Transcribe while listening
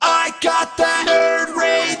got that nerd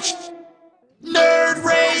rage. Nerd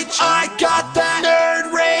rage. I got that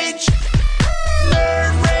nerd rage.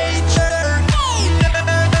 Nerd rage.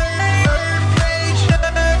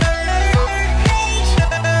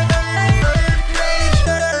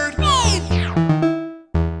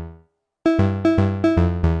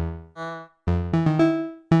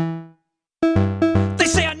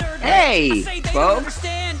 Hey, folks,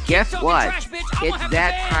 guess what? It's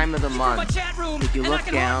that time of the month. If you look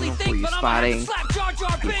down where you're spotting,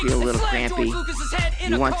 you feel a little crampy,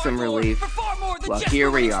 you want some relief, well,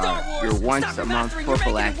 here we are, your once-a-month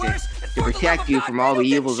prophylactic to protect you from all the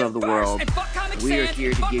evils of the world. We are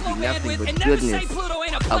here to give you nothing but goodness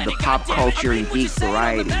of the pop culture and geek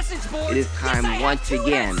variety. It is time once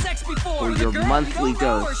again for your monthly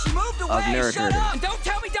dose of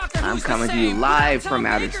Nerdherders. I'm coming to you live from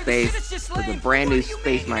outer space with a brand new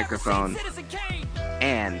space microphone,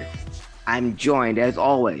 and I'm joined, as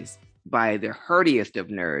always, by the herdiest of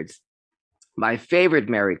nerds, my favorite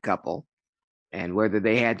married couple, and whether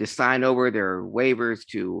they had to sign over their waivers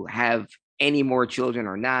to have any more children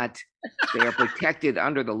or not, they are protected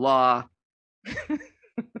under the law.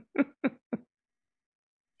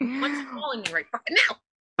 What's calling me right fucking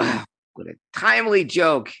now? What a timely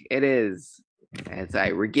joke it is. As I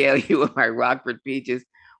regale you with my Rockford peaches,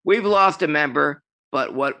 we've lost a member,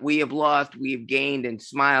 but what we have lost, we've gained in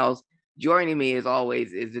smiles. Joining me, as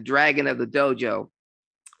always, is the dragon of the dojo,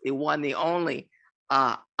 the one, the only,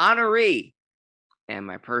 honoree, and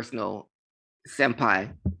my personal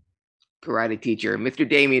senpai, karate teacher, Mr.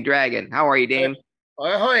 Damien Dragon. How are you, Dame?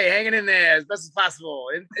 Ahoy, hanging in there as best as possible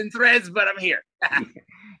in threads, but I'm here.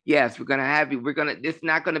 Yes, we're gonna have you. This is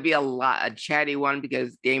not gonna be a chatty one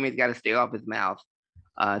because Damien's got to stay off his mouth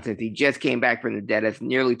since he just came back from the dead. That's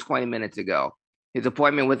nearly 20 minutes ago. His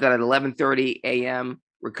appointment was at 11:30 a.m.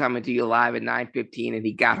 We're coming to you live at 9:15, and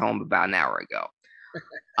he got home about an hour ago.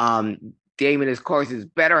 Damien, of course, is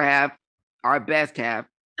better half, our best half.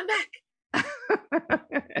 I'm back.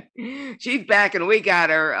 She's back, and we got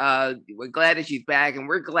her. We're glad that she's back, and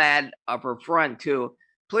we're glad of her front too.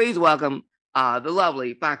 Please welcome the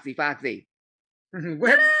lovely Foxy.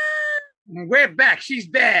 We're back. She's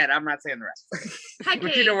bad. I'm not saying the rest. Hi,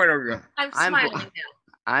 But Kate. you know where to go. I'm smiling now.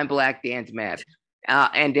 I'm Black, Dan's mad,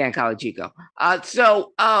 and Dan Colachico.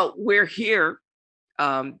 So we're here.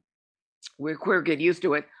 We're getting used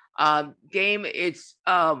to it. Dame, it's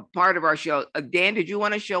part of our show. Dan, did you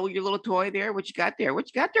want to show your little toy there? What you got there?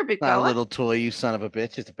 Big Not fella? a little toy, you son of a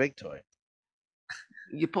bitch. It's a big toy.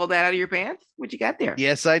 You pulled that out of your pants? What you got there?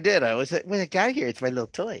 Yes, I did. I was when I got here. It's my little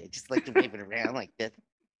toy. I just like to wave it around like this.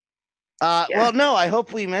 Well, no, I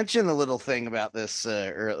hope we mention the little thing about this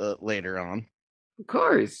later on. Of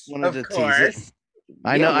course. Wanted to tease it.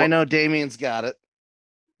 I know Damien's got it.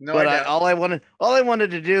 No, But I all I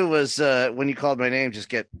wanted to do was when you called my name, just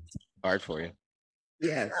get hard for you.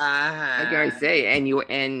 Yes. I gotta say, and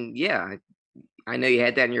yeah, I know you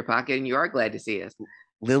had that in your pocket, and you are glad to see us.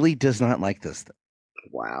 Lily does not like this thing.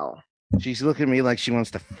 Wow. She's looking at me like she wants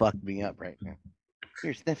to fuck me up right now.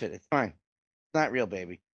 Here, sniff it. It's fine. It's not real,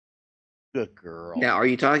 baby. Good girl. Now, are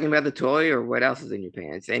you talking about the toy, or what else is in your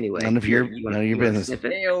pants? Anyway, None of your business. Sniff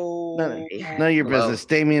it? None of your business.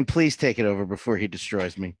 Damien, please take it over before he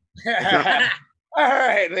destroys me. All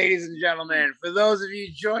right, ladies and gentlemen, for those of you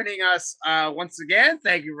joining us once again,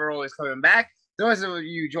 thank you for always coming back. Those of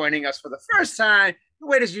you joining us for the first time, the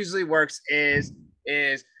way this usually works is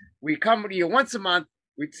we come to you once a month,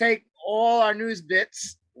 we take all our news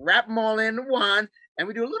bits, wrap them all in one, and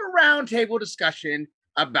we do a little round table discussion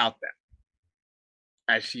about them,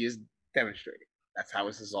 as she is demonstrating. That's how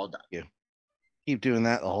this is all done. Yeah. Keep doing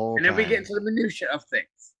that the whole And then time. we get into the minutia of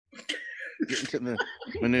things. Get into the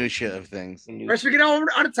minutia of things. First, we get on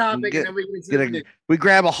a topic, and then we get into the we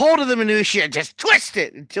grab a hold of the minutia and just twist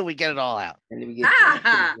it until we get it all out. And then we get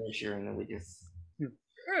and then we just.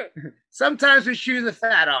 Sometimes we chew the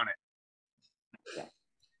fat on it.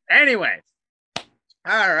 Anyways,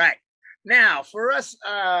 all right. Now for us,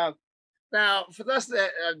 that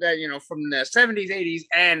you know, from the 70s, 80s,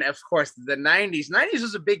 and of course the 90s. 90s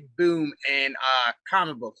was a big boom in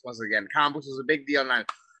comic books. Once again, comic books was a big deal.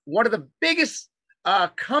 One of the biggest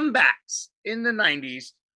comebacks in the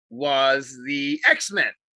 90s was the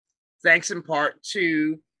X-Men, thanks in part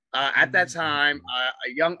to at that time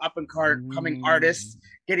a young up and coming artist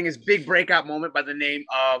getting his big breakout moment by the name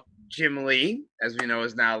of Jim Lee, as we know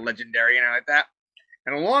is now legendary and like that.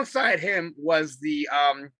 And alongside him was the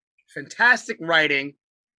fantastic writing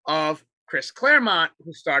of Chris Claremont,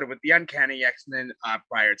 who started with the Uncanny X-Men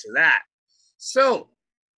prior to that. So,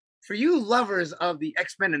 for you lovers of the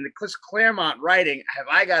X-Men and the Chris Claremont writing, have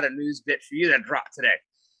I got a news bit for you that dropped today.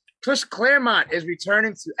 Chris Claremont is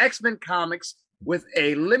returning to X-Men Comics with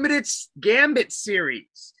a limited Gambit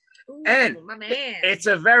series. Ooh, and my man. It's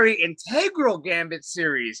a very integral Gambit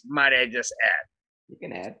series, might I just add. You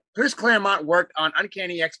can add. Chris Claremont worked on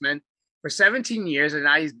Uncanny X-Men for 17 years, and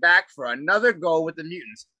now he's back for another go with the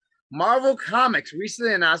mutants. Marvel Comics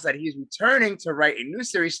recently announced that he's returning to write a new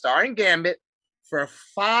series starring Gambit for a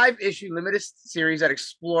 5-issue limited series that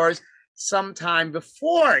explores some time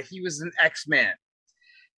before he was an X-Man.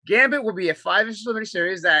 Gambit will be a 5-issue limited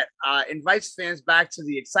series that invites fans back to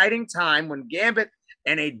the exciting time when Gambit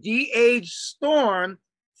and a de-aged Storm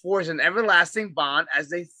forge an everlasting bond as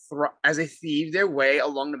they thieve their way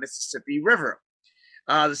along the Mississippi River.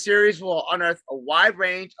 The series will unearth a wide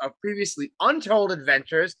range of previously untold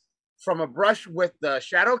adventures, from a brush with the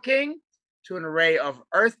Shadow King to an array of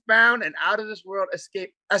earthbound and out-of-this-world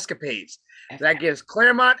escapades. That gives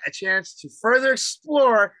Claremont a chance to further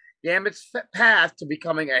explore Gambit's path to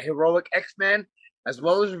becoming a heroic X-Man, as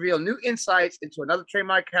well as reveal new insights into another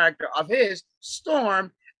trademark character of his,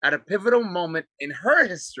 Storm, at a pivotal moment in her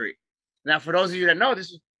history. Now, for those of you that know,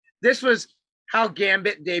 this was how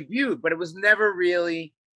Gambit debuted, but it was never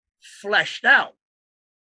really fleshed out.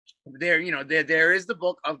 There is the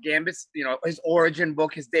book of Gambit's, his origin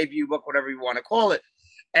book, his debut book, whatever you want to call it.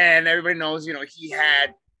 And everybody knows, he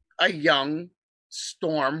had a young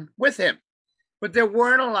Storm with him. But there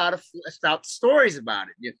weren't a lot of fleshed out stories about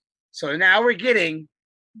it. So now we're getting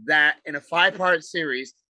that in a 5-part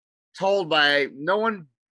series told by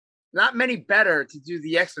not many better to do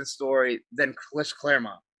the X-Men story than Chris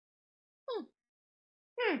Claremont.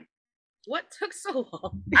 What took so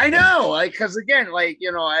long? I know, because again, at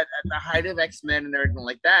the height of X-Men and everything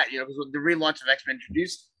like that, because the relaunch of X-Men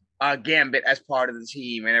introduced Gambit as part of the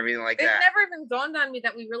team and everything like that. It never even dawned on me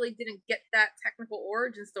that we really didn't get that technical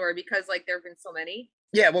origin story because there have been so many.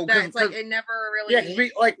 Yeah, well, it's it never really. Yeah,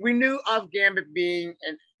 because we knew of Gambit being,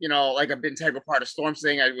 a big integral part of Storm's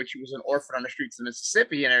thing, which he was an orphan on the streets of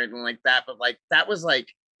Mississippi and everything like that. But that was it.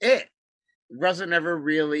 It wasn't ever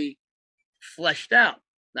really fleshed out.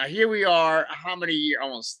 Now here we are, how many years?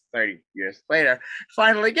 Almost 30 years later,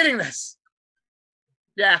 finally getting this.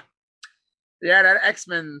 Yeah, that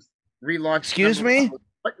X-Men relaunch. Excuse me?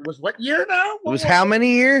 What year now? It was how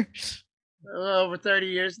many years? Over 30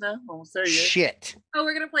 years now. Almost 30 years. Shit. Oh,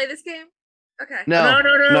 we're gonna play this game? Okay. No.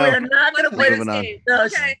 We're not gonna play this game. No,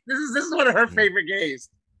 okay. This is one of her favorite games.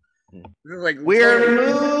 This is we're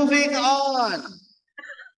moving on.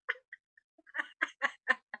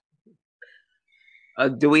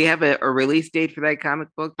 Do we have a release date for that comic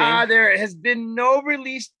book? There has been no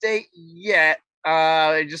release date yet.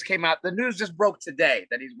 It just came out. The news just broke today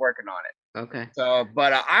that he's working on it. Okay. So,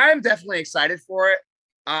 but I'm definitely excited for it.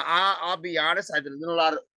 I'll be honest. I've been a little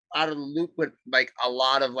out of the loop with a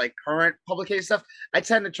lot of current publication stuff. I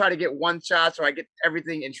tend to try to get one shots, or I get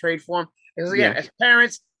everything in trade form. Because again, as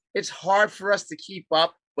parents, it's hard for us to keep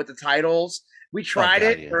up with the titles. We tried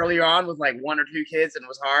earlier on with 1 or 2 kids, and it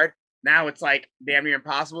was hard. Now it's damn near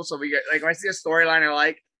impossible. So we get when I see a storyline I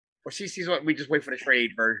like, or she sees what, we just wait for the trade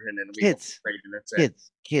version and we trade, and that's it.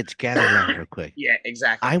 Kids, gather around real quick. Yeah,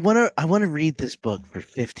 exactly. I wanna read this book for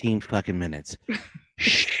 15 fucking minutes.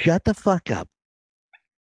 Shut the fuck up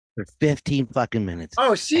for 15 fucking minutes.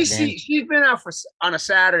 Oh, she's been out on a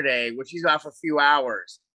Saturday, which she's out for a few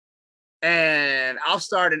hours. And I'll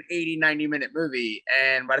start an 80-90 minute movie,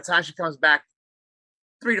 and by the time she comes back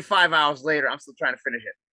 3 to 5 hours later, I'm still trying to finish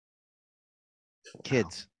it.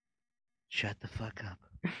 Kids, shut the fuck up.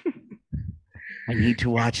 I need to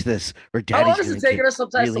watch this, or Daddy's How long is it taking us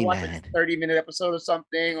sometimes really to watch mad. a 30-minute episode of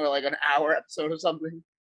something, or an hour episode of something?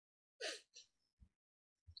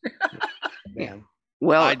 Yeah.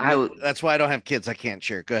 Well, that's why I don't have kids. I can't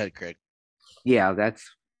share. Go ahead, Craig. Yeah,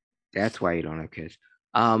 that's why you don't have kids.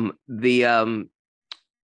 Also,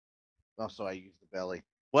 I use the belly.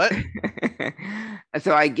 What?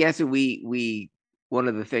 So I guess we one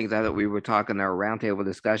of the things I thought we were talking in our roundtable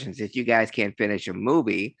discussions is you guys can't finish a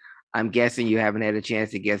movie. I'm guessing you haven't had a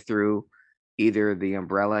chance to get through either the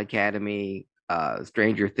Umbrella Academy,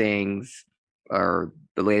 Stranger Things, or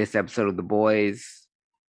the latest episode of The Boys,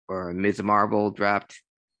 or Ms. Marvel dropped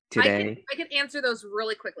today. I can answer those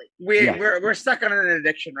really quickly. We're stuck on an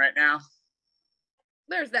addiction right now.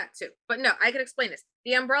 There's that too. But no, I can explain this.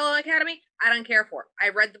 The Umbrella Academy, I don't care for. I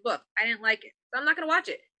read the book. I didn't like it. So I'm not going to watch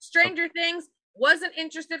it. Stranger Things, wasn't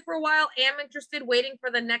interested for a while. Am interested, waiting for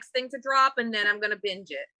the next thing to drop, and then I'm going to binge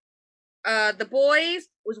it. The Boys,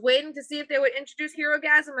 was waiting to see if they would introduce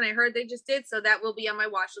Herogasm, and I heard they just did, so that will be on my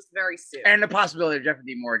watch list very soon. And the possibility of Jeffrey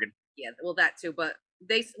D. Morgan. Yeah, well, that too. But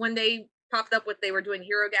when they popped up with they were doing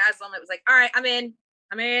Herogasm, it was all right, I'm in.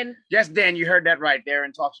 I'm in. Yes, Dan, you heard that right.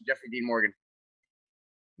 Darren talks to Jeffrey Dean Morgan.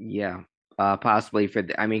 Yeah, possibly because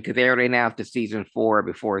they already announced the season 4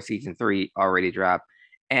 before season 3 already dropped,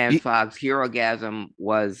 and Fox Herogasm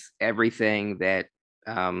was everything that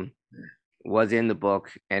was in the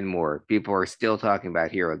book and more. People are still talking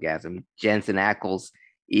about Herogasm. Jensen Ackles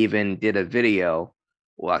even did a video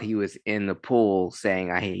while he was in the pool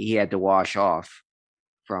saying he had to wash off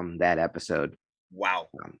from that episode. Wow.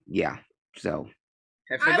 Yeah. So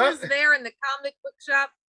I was there in the comic book shop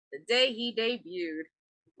the day he debuted.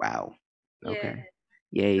 Wow. Okay.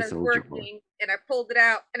 Yeah. Yay, I was working, and I pulled it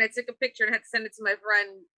out, and I took a picture and had to send it to my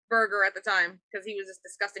friend Berger at the time because he was just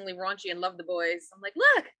disgustingly raunchy and loved the boys. I'm like,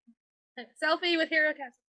 look, selfie with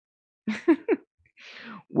Herogasm.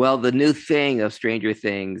 Well, the new thing of Stranger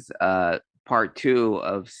Things, part 2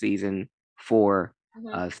 of season 4,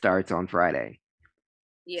 starts on Friday.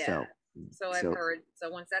 Yeah. So I've heard. So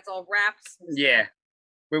once that's all wraps. Yeah.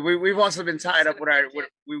 We've also been tied up with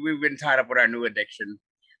we've been tied up with our new addiction.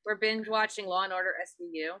 We're binge watching Law and Order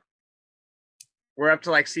SVU. We're up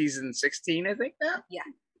to like season 16, I think now. Yeah.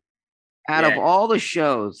 Out of all the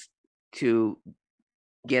shows to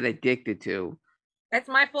get addicted to, that's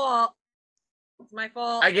my fault. It's my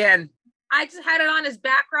fault. Again. I just had it on as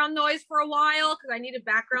background noise for a while because I needed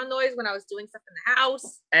background noise when I was doing stuff in the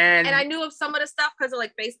house. And I knew of some of the stuff because of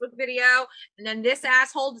like Facebook video. And then this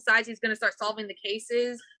asshole decides he's going to start solving the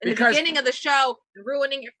cases in the beginning of the show,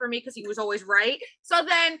 ruining it for me because he was always right. So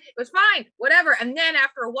then it was fine, whatever. And then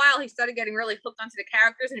after a while, he started getting really hooked onto the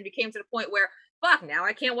characters, and it became to the point where, fuck, now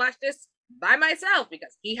I can't watch this by myself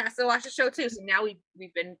because he has to watch the show too. So now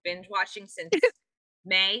we've been binge watching since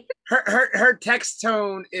May. Her text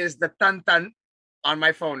tone is the thun thun on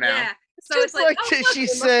my phone now. Yeah. So just it's like she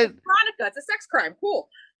said Veronica, it's a sex crime. Cool.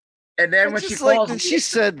 And then when she calls she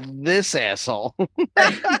said this asshole.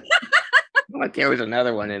 Like there was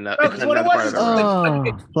another one in the another part of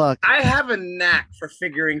the fuck. I have a knack for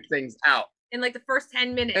figuring things out. In like the first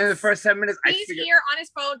 10 minutes. In the first 10 minutes, he's here on his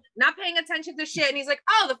phone, not paying attention to shit, and he's like,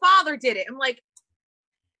 oh, the father did it. I'm like,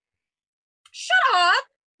 shut up.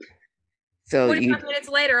 So 45 minutes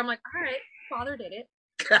later, I'm like, all right, father did it.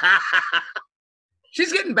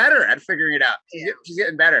 She's getting better at figuring it out. She's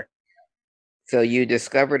getting better. So you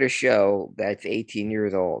discovered a show that's 18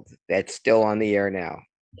 years old that's still on the air now.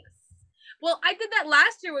 Yes. Well, I did that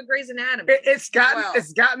last year with Grey's Anatomy. It's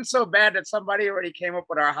gotten so bad that somebody already came up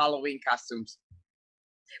with our Halloween costumes.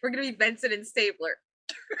 We're gonna be Benson and Stabler.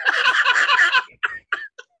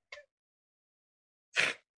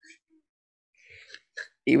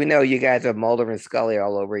 Even though you guys have Mulder and Scully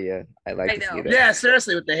all over you, I like to see that. Yeah,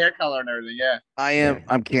 seriously, with the hair color and everything. Yeah,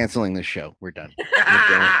 I'm canceling the show. We're done.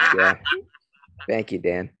 Yeah. Thank you,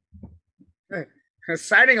 Dan.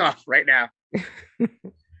 Signing off right now.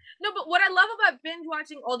 No, but what I love about binge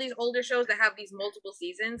watching all these older shows that have these multiple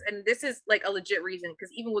seasons, and this is like a legit reason,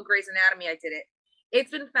 because even with Grey's Anatomy, I did it.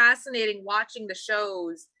 It's been fascinating watching the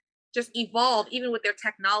shows just evolve, even with their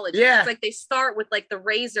technology. Yeah. It's like they start with like the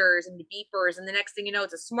razors and the beepers, and the next thing you know,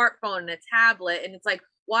 it's a smartphone and a tablet, and it's like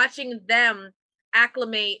watching them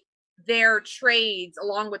acclimate their trades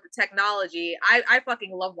along with the technoloology. I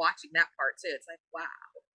fucking love watching that part too. It's like, wow.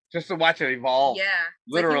 Just to watch it evolve. Yeah.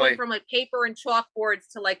 Literally. Like from like paper and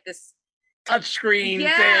chalkboards to like this touchscreen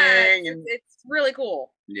thing. It's really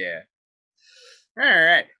cool. Yeah. All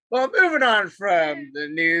right. Well, moving on from the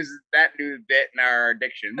news bit and our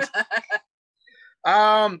addictions.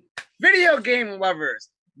 Video game lovers,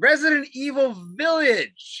 Resident Evil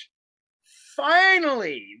Village.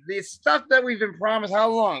 Finally, the stuff that we've been promised how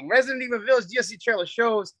long? Resident Evil Village DLC trailer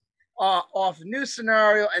shows off new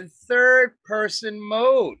scenario and third-person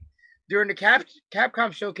mode. During the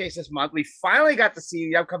Capcom showcase this month, we finally got to see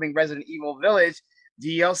the upcoming Resident Evil Village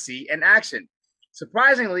DLC in action.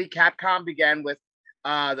 Surprisingly, Capcom began with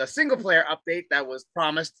the single-player update that was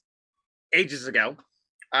promised ages ago.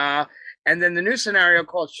 And then the new scenario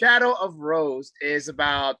called Shadow of Rose is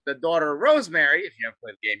about the daughter Rosemary, if you haven't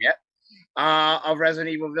played the game yet, of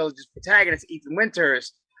Resident Evil Village's protagonist, Ethan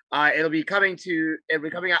Winters. It'll be coming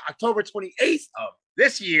out October 28th of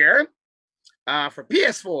this year for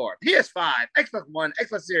PS4, PS5, Xbox One,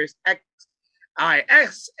 Xbox Series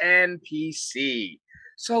X, and PC.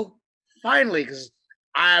 So finally, because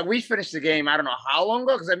we finished the game, I don't know how long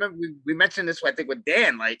ago, because I remember we mentioned this, I think, with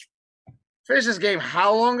Dan, like, finished this game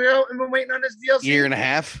how long ago and been waiting on this DLC? Year and a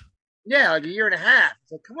half? Yeah, like a year and a half.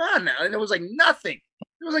 It's like, come on now. And it was like nothing.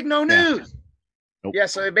 It was like no news. Nope. Yeah,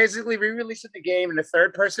 so they basically re-released the game in a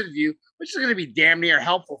third-person view, which is going to be damn near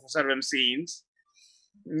helpful for some of them scenes.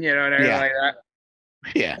 You know, and everything like that.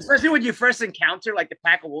 Yeah. Especially when you first encounter like the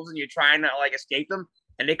pack of wolves and you're trying to like escape them.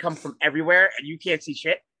 and they come from everywhere, and you can't see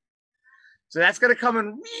shit. So that's gonna come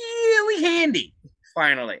in really handy.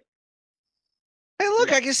 Finally. Hey,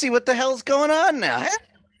 look! I can see what the hell's going on now.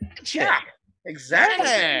 Yeah, exactly.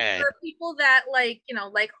 And for people that like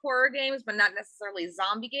horror games, but not necessarily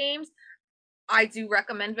zombie games, I do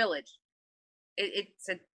recommend Village. It's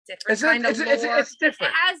a different kind of lore. It's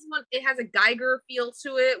different. It has a Geiger feel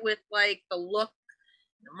to it with like the look,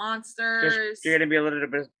 the monsters. You're gonna be a little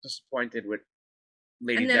bit disappointed with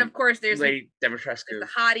Lady. And then of course there's Lady Dimitrescu, the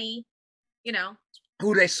hottie,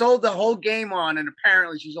 who they sold the whole game on, and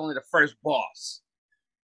apparently she's only the first boss.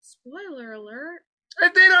 Spoiler alert.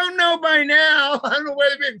 If they don't know by now, I don't know where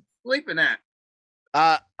they've been sleeping at.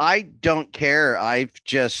 I don't care. I've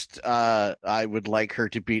just I would like her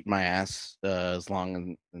to beat my ass as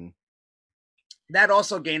long as that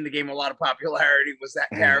also gained the game a lot of popularity. Was that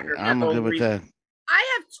character? I'm good with that.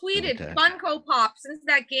 I have tweeted Funko Pop since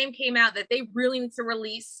that game came out that they really need to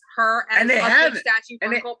release her as a statue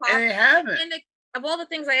Funko Pop. And they haven't. And of all the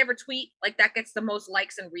things I ever tweet, like that gets the most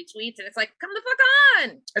likes and retweets, and it's like, come the fuck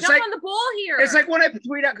on, jump on the ball here. It's like when I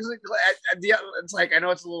tweet out because it's like I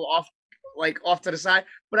know it's a little off to the side,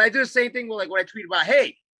 but I do the same thing with like when I tweet about,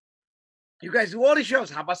 hey, you guys do all these shows.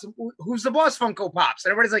 How about some Who's the Boss Funko Pops?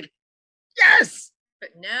 And everybody's like, yes. But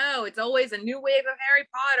no, it's always a new wave of Harry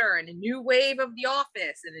Potter and a new wave of The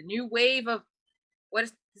Office and a new wave of what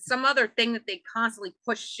is some other thing that they constantly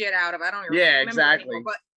push shit out of. I don't even remember exactly. Anymore,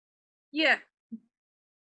 but yeah.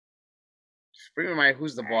 Bring me my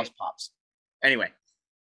Who's the Boss Pops. Anyway.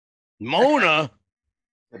 Mona.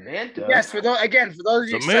 Samantha. Yes, for those of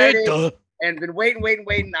you excited and been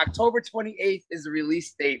waiting. October 28th is the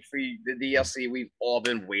release date for the DLC we've all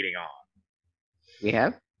been waiting on. We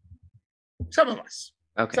have? Some of us.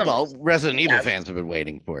 Okay. Resident Evil fans have been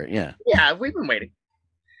waiting for it. Yeah. Yeah, we've been waiting.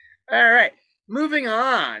 All right. Moving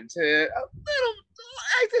on to a little.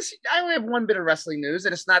 I only have one bit of wrestling news,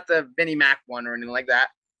 and it's not the Vinnie Mac one or anything like that.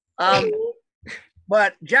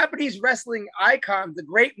 But Japanese wrestling icon, the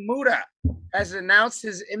Great Muta, has announced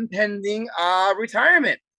his impending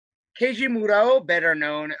retirement. Keiji Muto, better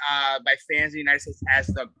known by fans in the United States as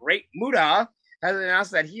the Great Muta, has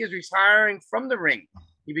announced that he is retiring from the ring.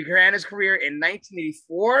 He began his career in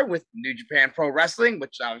 1984 with New Japan Pro Wrestling,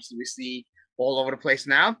 which obviously we see all over the place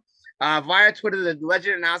now. Via Twitter, the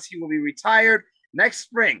legend announced he will be retired next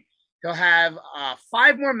spring. He'll have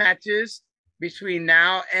 5 more matches between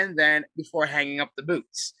now and then before hanging up the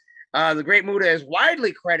boots. The Great Muta is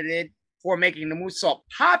widely credited for making the moonsault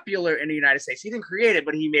popular in the United States. He didn't create it,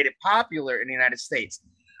 but he made it popular in the United States.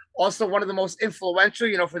 Also, one of the most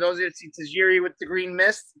influential, for those of you that see Tajiri with the green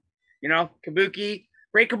mist, Kabuki.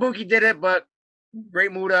 Great Kabuki did it, but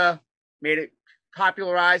Great Muta made it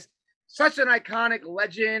popularized. Such an iconic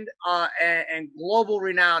legend and global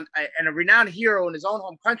renown, and a renowned hero in his own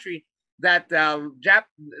home country that the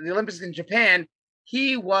Olympics in Japan,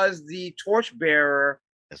 he was the torchbearer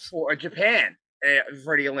for Japan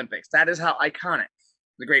for the Olympics. That is how iconic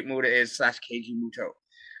the Great Muta is / Keiji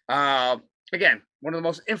Muto. Again, one of the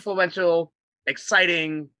most influential,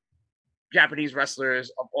 exciting Japanese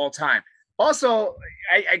wrestlers of all time. Also,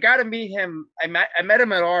 I got to meet him. I met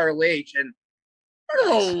him at RLH, and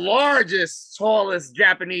one of the largest, tallest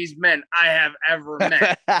Japanese men I have ever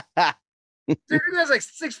met. Dude, he was like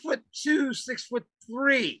 6'2",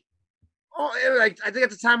 6'3". Oh, like I think at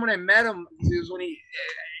the time when I met him, it was when he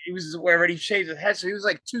was already shaved his head, so he was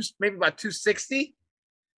like maybe about 260.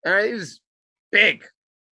 All right, he was big.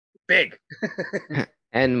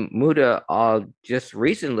 And Muta, just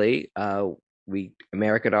recently,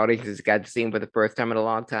 American audiences got to see him for the first time in a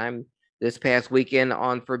long time this past weekend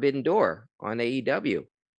on Forbidden Door on AEW.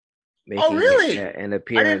 Oh, really? An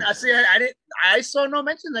appearance. I saw no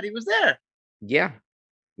mention that he was there. Yeah.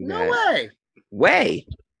 No way.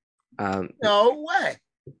 No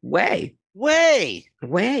way.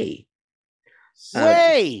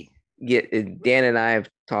 Yeah, Dan and I have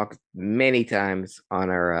talked many times on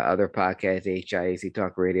our other podcast, HIAC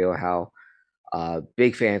Talk Radio, how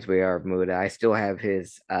big fans we are of Muta. I still have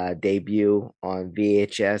his debut on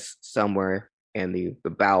VHS somewhere in the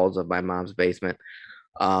bowels of my mom's basement.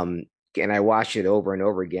 And I watched it over and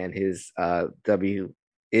over again. His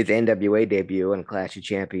NWA debut in Clash of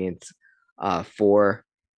Champions 4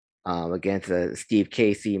 against Steve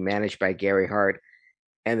Casey, managed by Gary Hart.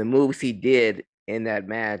 And the moves he did in that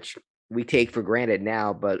match, we take for granted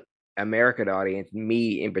now, but American audience,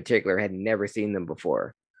 me in particular, had never seen them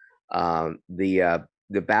before. The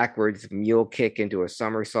backwards mule kick into a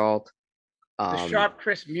somersault. The sharp,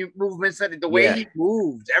 crisp movements, the way he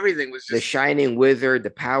moved, everything was just... The Shining Wizard,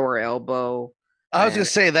 the power elbow, I was gonna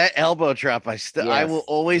say that elbow drop. I Yes. will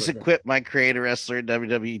always equip my creator wrestler in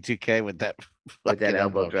WWE 2K with that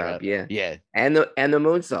elbow drop. Yeah. Yeah. And the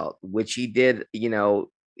moonsault, which he did,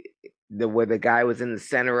 where the guy was in the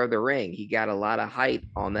center of the ring. He got a lot of height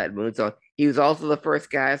on that moonsault. He was also the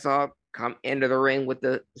first guy I saw come into the ring with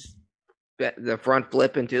the front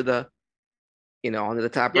flip into the onto the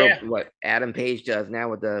top rope. What Adam Page does now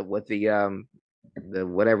with the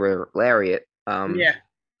whatever lariat.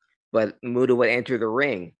 But Muta would enter the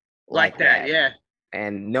ring like that. Yeah.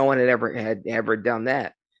 And no one had ever done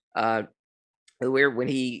that. When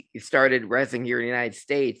he started wrestling here in the United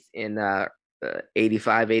States in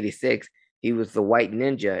 85, 86, he was the White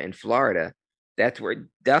Ninja in Florida. That's where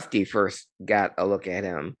Dusty first got a look at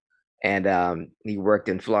him. And he worked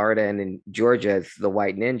in Florida and in Georgia as the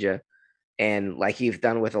White Ninja. And like he's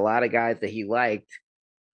done with a lot of guys that he liked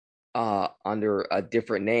under a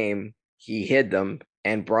different name, he hid them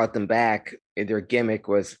and brought them back. Their gimmick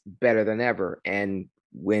was better than ever. And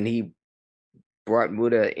when he brought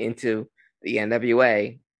Muta into the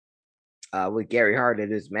NWA with Gary Hart as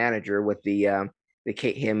his manager, with him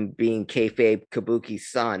being kayfabe Kabuki's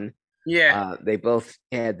son. Yeah, they both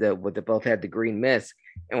had the green mist,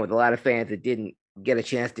 and with a lot of fans that didn't get a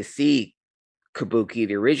chance to see Kabuki,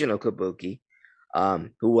 the original Kabuki,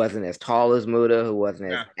 who wasn't as tall as Muta, who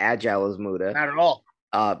wasn't as agile as Muta, not at all.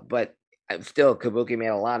 But still, Kabuki made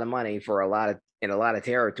a lot of money in a lot of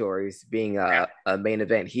territories, being a main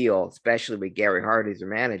event heel, especially with Gary Hart as your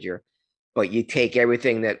manager. But you take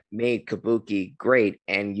everything that made Kabuki great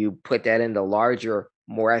and you put that into larger,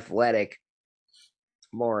 more athletic,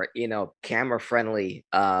 more camera friendly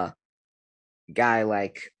guy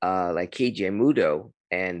like KJ Muto.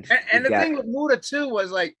 And the thing with Muta too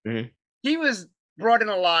was like he was brought in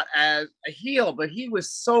a lot as a heel, but he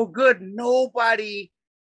was so good, nobody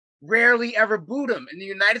rarely ever booed him in the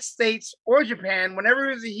United States or Japan. Whenever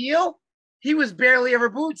he was a heel, he was barely ever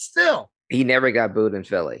booed. Still, he never got booed in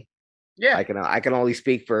Philly. Yeah, I can only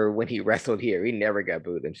speak for when he wrestled here. He never got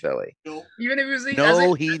booed in Philly. No. Even if he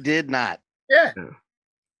was he did not. Yeah.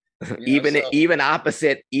 Even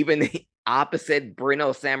opposite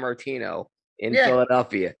Bruno Sammartino in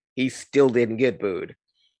Philadelphia, he still didn't get booed.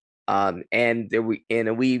 And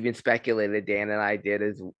we even speculated, Dan and I did,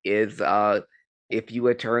 is if you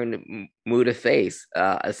would turn Muta face,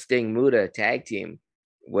 a Sting Muta tag team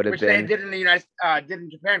would have been. Which they did in the did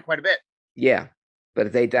in Japan quite a bit. Yeah, but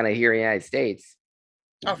if they'd done it here in the United States,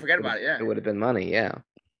 forget about it. Yeah, it would have been money. Yeah,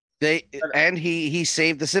 he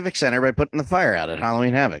saved the Civic Center by putting the fire out at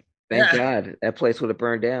Halloween Havoc. Thank God, that place would have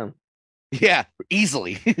burned down. Yeah,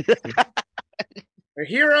 easily. A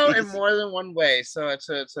hero in more than one way. So it's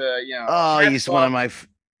Oh, he's one of my.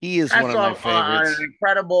 He is one of my favorites. An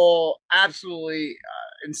incredible, absolutely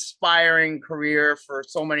inspiring career for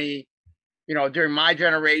so many. During my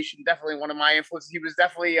generation, definitely one of my influences. He was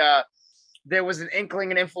definitely. There was an inkling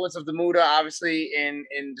and influence of the Muta, obviously, in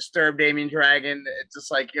Disturbed Damien Dragon. It's just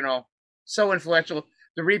like, so influential.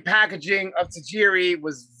 The repackaging of Tajiri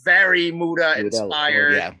was very Muta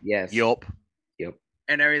inspired. Yeah. Yes. Yup.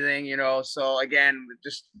 And everything, So again,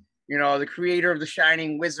 just the creator of the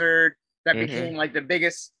Shining Wizard that became like the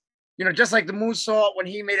biggest, just like the Moonsault when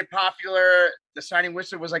he made it popular. The Shining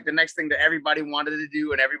Wizard was like the next thing that everybody wanted to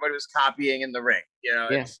do, and everybody was copying in the ring.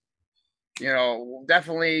 It's,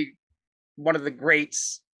 definitely one of the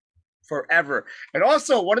greats forever, and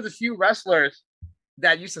also one of the few wrestlers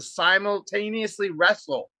that used to simultaneously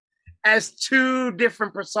wrestle as two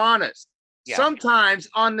different personas, sometimes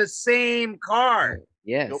on the same card.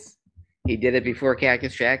 Yes, he did it before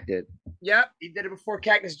Cactus Jack did. Yep, he did it before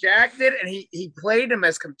Cactus Jack did, and he played them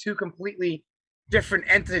as two completely different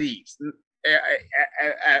entities.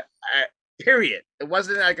 Period. It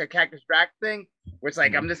wasn't like a Cactus Jack thing, where it's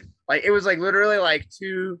like I'm just like, it was like literally like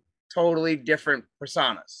two totally different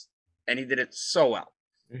personas, and he did it so well.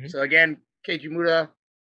 So again, Keiji Muta,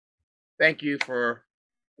 thank you for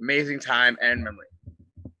amazing time and memory.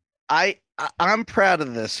 I'm proud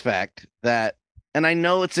of this fact that, and I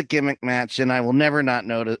know it's a gimmick match, and I will never not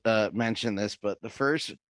mention this, but the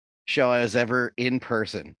first show I was ever in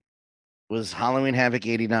person was Halloween Havoc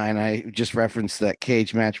 89. I just referenced that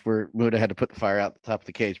cage match where Muta had to put the fire out the top of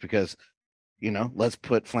the cage because, let's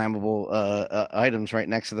put flammable items right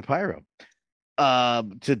next to the pyro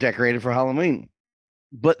to decorate it for Halloween.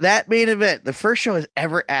 But that main event, the first show I was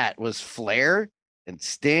ever at, was Flair and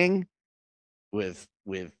Sting with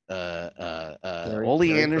Ole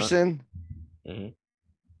Anderson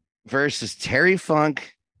versus Terry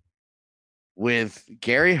Funk with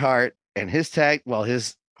Gary Hart, and his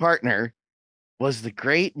partner was the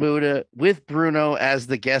Great Muta with Bruno as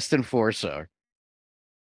the guest enforcer.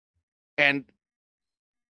 And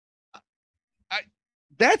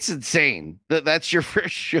That's insane. That's your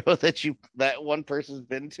first show that one person's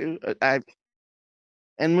been to.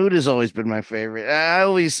 And Muda's always been my favorite.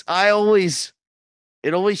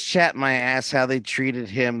 It always chapped my ass how they treated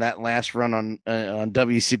him that last run on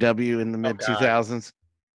WCW in the mid 2000s.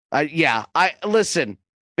 I listen.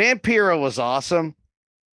 Vampiro was awesome,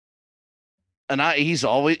 and he's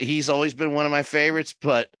always been one of my favorites.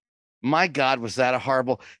 But my God, was that a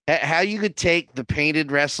horrible? How you could take the painted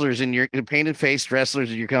faced wrestlers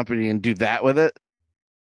in your company and do that with it?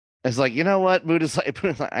 It's like, you know what? Muda's like,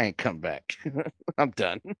 I ain't come back. I'm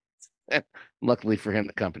done. Luckily for him,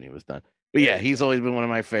 the company was done. But yeah, he's always been one of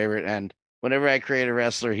my favorite. And whenever I create a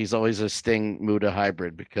wrestler, he's always a Sting Muda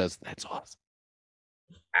hybrid because that's awesome.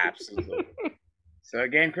 Absolutely. So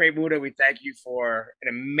again, Great Muda, we thank you for an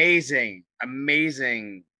amazing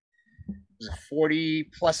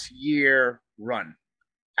 40+ year run.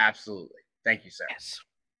 Absolutely. Thank you, sir. Yes.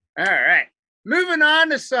 All right. Moving on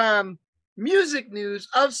to some music news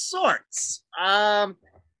of sorts. For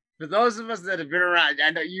those of us that have been around,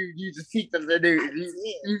 I know you just peeked at the news.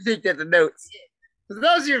 You peeked at the notes. For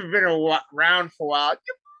those of you who've been around for a while,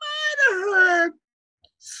 you might have heard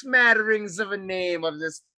smatterings of a name of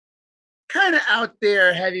this kind of out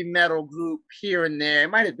there heavy metal group here and there. It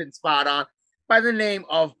might have been spot on by the name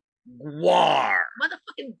of Gwar.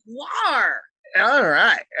 Motherfucking Gwar. All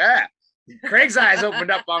right. Yeah. Craig's eyes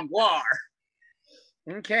opened up on Gwar.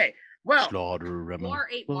 Okay. Well, Gwar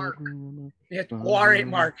 8 Mark. Yeah, Gwar 8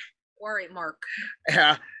 Mark. Gwar 8 Mark.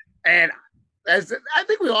 Yeah. And as I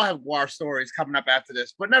think we all have Gwar stories coming up after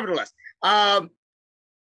this, but nevertheless.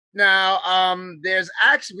 Now, there's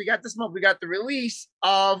actually, we got the release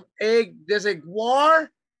of there's a Gwar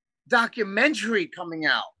documentary coming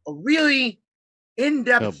out, a really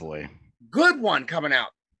in-depth, good one coming out.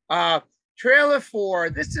 Trailer for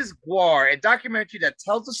This Is Gwar, a documentary that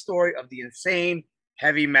tells the story of the insane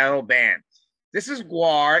heavy metal band. This Is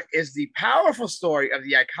Gwar is the powerful story of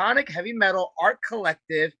the iconic heavy metal art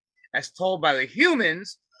collective as told by the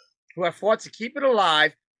humans who have fought to keep it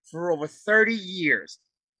alive for over 30 years.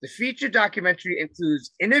 The feature documentary includes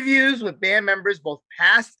interviews with band members, both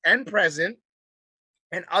past and present,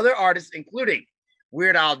 and other artists, including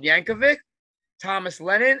Weird Al Yankovic, Thomas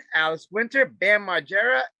Lennon, Alice Winter, Bam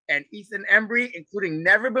Margera, and Ethan Embry, including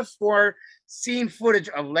never before seen footage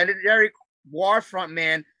of legendary Gwar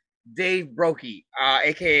frontman Dave Brokey,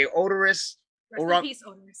 aka Odorous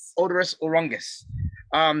Urungus.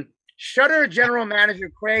 Shudder general manager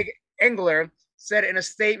Craig Engler said in a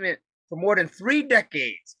statement, for more than 3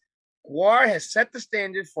 decades, Gwar has set the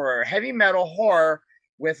standard for heavy metal horror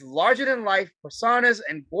with larger-than-life personas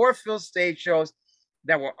and gore-filled stage shows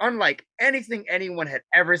that were unlike anything anyone had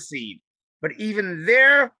ever seen. But even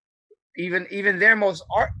their most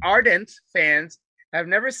ardent fans have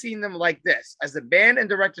never seen them like this, as the band and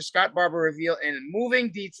director Scott Barber reveal in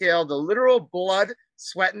moving detail the literal blood,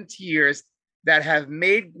 sweat, and tears that have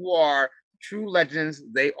made Gwar true legends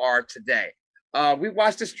they are today. We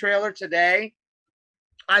watched this trailer today.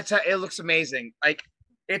 I tell you, it looks amazing. Like,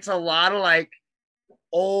 it's a lot of like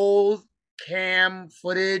old cam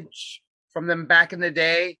footage from them back in the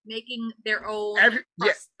day, making their own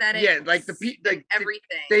prosthetics. Yeah, like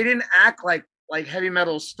everything. They didn't act like heavy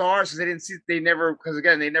metal stars because they never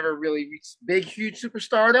really reached big, huge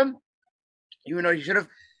superstardom. Even though you should have.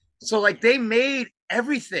 So like they made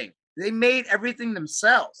everything. They made everything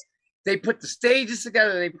themselves. They put the stages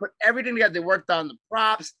together. They put everything together. They worked on the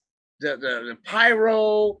props, the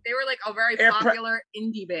pyro. They were like a very popular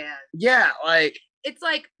indie band. Yeah, like it's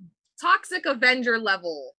like Toxic Avenger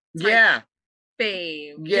level. Yeah.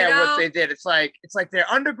 Fame. Yeah, you know? What they did. It's like they're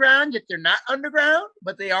underground, yet they're not underground,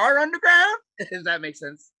 but they are underground. Does that make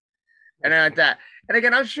sense? And I like that. And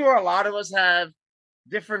again, I'm sure a lot of us have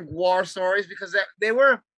different Gwar stories because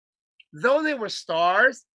though they were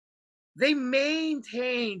stars, they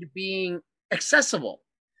maintained being accessible.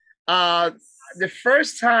 The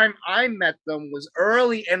first time I met them was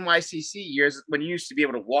early NYCC years when you used to be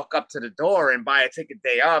able to walk up to the door and buy a ticket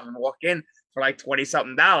day of and walk in for like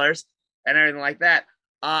 $20-something and everything like that.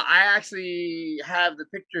 I actually have the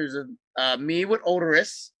pictures of me with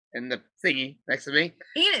Odorous and the thingy next to me.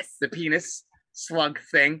 The penis slug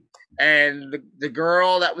thing. And the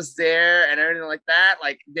girl that was there and everything like that.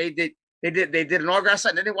 Like they did an autograph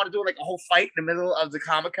sign. They didn't want to do like a whole fight in the middle of the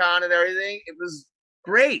Comic-Con and everything. It was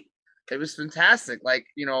great. It was fantastic. Like,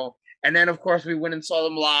 you know, and then of course we went and saw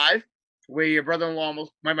them live where your brother-in-law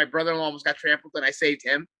my brother-in-law almost got trampled and I saved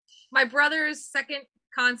him. My brother's second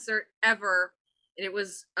concert ever. It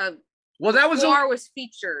was Gwar was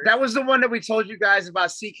featured. That was the one that we told you guys about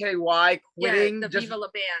CKY quitting. Yeah, the Viva La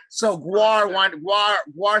Band. So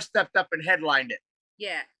Gwar stepped up and headlined it.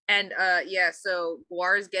 Yeah, and so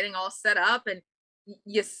Guar is getting all set up, and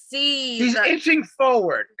you see he's inching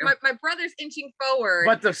forward. My brother's inching forward,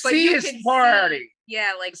 but the sea is parting.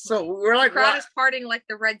 Like so we're like, the crowd is parting like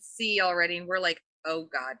the Red Sea already, and we're like, oh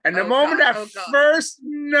god. And the moment that first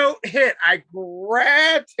note hit, I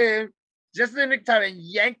grabbed him just in the nick time and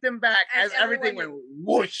yanked him back as everything went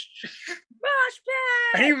whoosh.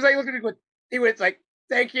 And he was like, looking at me, he was like,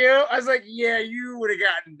 thank you. I was like, yeah, you would have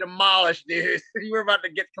gotten demolished, dude. You were about to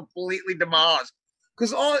get completely demolished.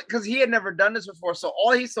 Because he had never done this before, so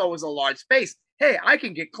all he saw was a large space. Hey, I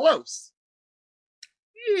can get close.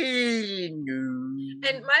 And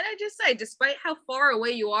might I just say, despite how far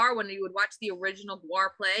away you are when you would watch the original Guar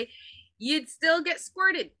play, you'd still get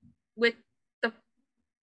squirted with the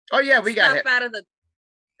we got it out of the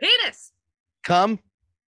penis. Come.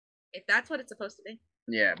 If that's what it's supposed to be.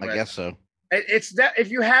 Yeah, I guess so. It's that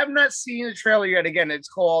if you have not seen the trailer yet, again, it's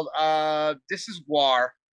called This is Guar.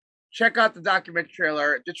 Check out the documentary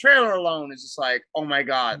trailer. The trailer alone is just like, oh my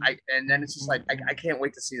god! And then it's just like, I can't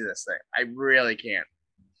wait to see this thing. I really can't.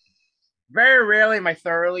 Very rarely am I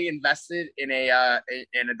thoroughly invested in a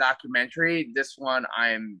documentary. This one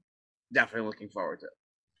I'm definitely looking forward to.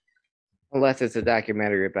 Unless it's a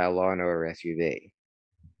documentary about Law and Order SUV.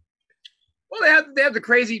 Well, they have the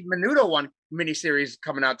crazy Menudo one miniseries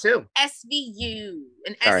coming out too. SVU.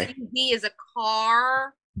 An SUV is a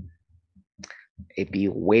car. It'd be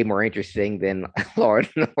way more interesting than Law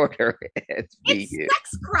and Order SVU. It's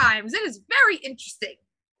sex crimes. It is very interesting.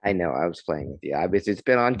 I know. I was playing with you. Obviously, it's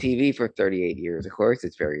been on TV for 38 years. Of course,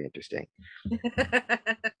 it's very interesting.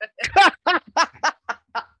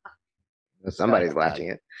 Somebody's watching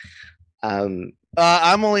it. I'm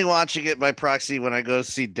only watching it by proxy when I go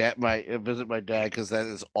see visit my dad, because that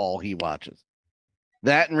is all he watches.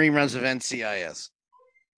 That and reruns of NCIS.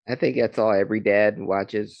 I think that's all every dad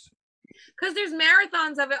watches. Because there's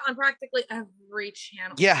marathons of it on practically every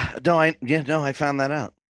channel. I found that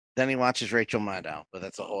out. Then he watches Rachel Maddow, but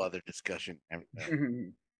that's a whole other discussion. If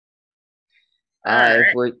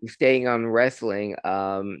we're staying on wrestling,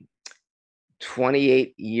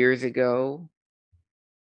 28 years ago,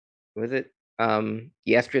 was it?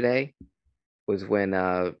 Yesterday was when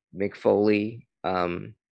Mick Foley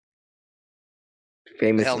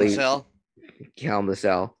famously Hell in the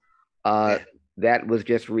Cell. That was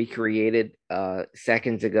just recreated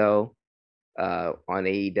seconds ago on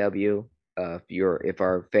AEW. If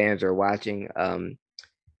our fans are watching,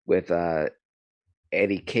 with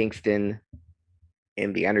Eddie Kingston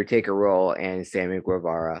in the Undertaker role and Sammy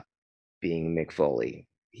Guevara being Mick Foley.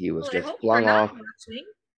 He was just flung off.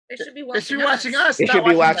 They should be watching us. They should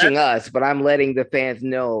be watching us, but I'm letting the fans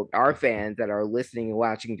know, our fans that are listening and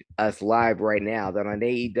watching us live right now, that on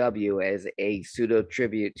AEW, as a pseudo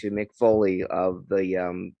tribute to Mick Foley of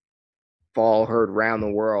the fall heard round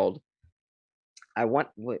the world,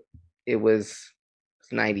 it was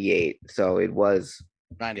 98, so it was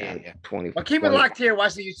 98. 20. Well, keep it locked here.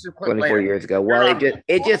 Watch the YouTube clip 24 later. years ago. Well,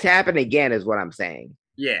 it just happened again, is what I'm saying.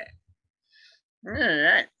 Yeah. All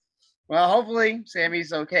right. Well, hopefully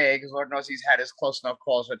Sammy's okay, because Lord knows he's had his close enough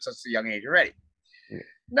calls at such a young age already. Yeah.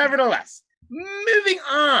 Nevertheless, moving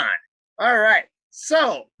on. All right.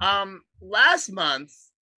 So, last month,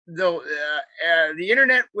 the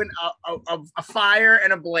internet went afire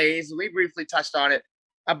and ablaze. We briefly touched on it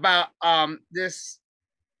about this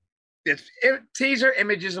teaser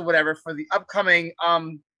images or whatever for the upcoming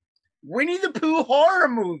Winnie the Pooh horror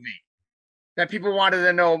movie that people wanted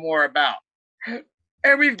to know more about.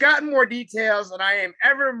 And we've gotten more details, and I am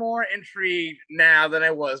ever more intrigued now than I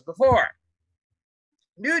was before.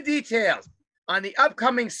 New details on the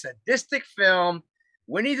upcoming sadistic film,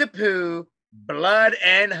 Winnie the Pooh, Blood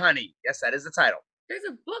and Honey. Yes, that is the title. There's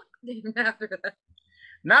a book named after that.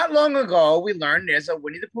 Not long ago, we learned there's a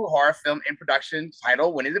Winnie the Pooh horror film in production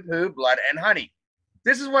titled Winnie the Pooh, Blood and Honey.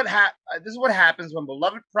 This is what happens when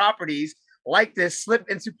beloved properties like this slip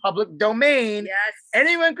into public domain. Yes.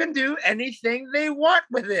 Anyone can do anything they want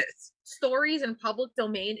with it. Stories in public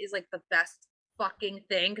domain is like the best fucking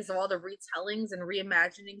thing because of all the retellings and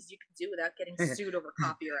reimaginings you can do without getting sued over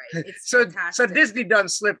copyright. It's fantastic. So Disney done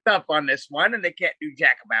slipped up on this one, and they can't do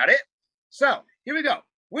jack about it. So here we go.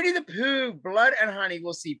 Winnie the Pooh, Blood and Honey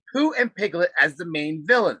will see Pooh and Piglet as the main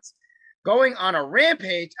villains, going on a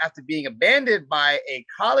rampage after being abandoned by a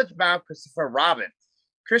college-bound Christopher Robin.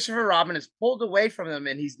 Christopher Robin is pulled away from them,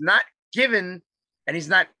 and he's not given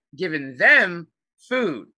them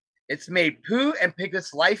food. It's made Pooh and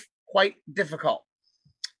Piglet's life quite difficult.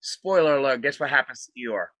 Spoiler alert, guess what happens to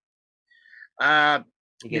Eeyore?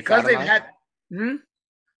 Because they've had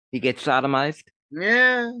He gets sodomized.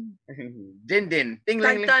 Yeah. Din din. Ding ding.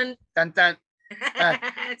 Dun dun. Dun dun.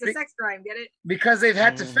 It's a sex crime, get it? Because they've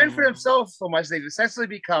had to fend for themselves so much, they've essentially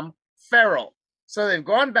become feral. So they've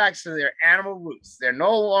gone back to their animal roots. They're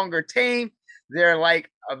no longer tame. They're like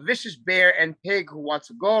a vicious bear and pig who wants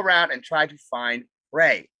to go around and try to find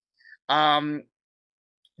prey. The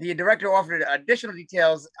director offered additional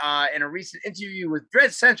details in a recent interview with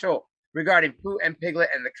Dread Central regarding Pooh and Piglet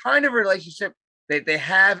and the kind of relationship that they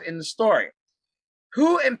have in the story.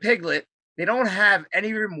 Pooh and Piglet, they don't have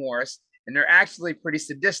any remorse, and they're actually pretty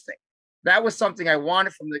sadistic. That was something I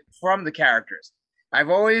wanted from the characters. I've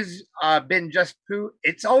always been just Pooh.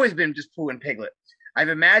 It's always been just Pooh and Piglet. I've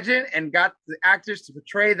imagined and got the actors to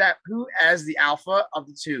portray that Pooh as the alpha of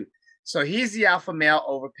the two. So he's the alpha male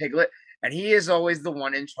over Piglet, and he is always the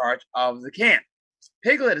one in charge of the camp.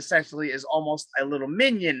 Piglet essentially is almost a little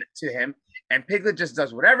minion to him, and Piglet just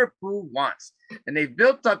does whatever Pooh wants. And they've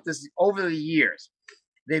built up this over the years.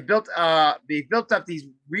 They've built up these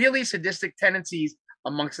really sadistic tendencies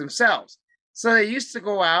amongst themselves. So they used to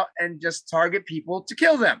go out and just target people to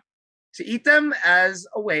kill them, to eat them as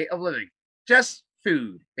a way of living. Just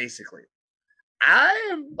food, basically. I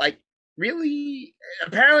am like really.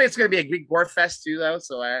 Apparently, it's going to be a big gore fest too, though.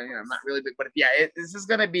 So I'm not really big, but yeah, this is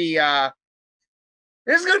going to be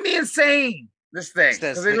insane. This thing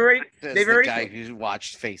because they've already the guy who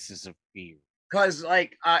watched Faces of Fear. Because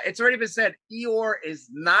it's already been said, Eeyore is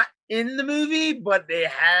not in the movie, but they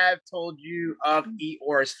have told you of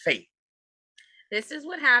Eeyore's fate. This is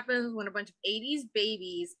what happens when a bunch of 80s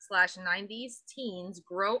babies / 90s teens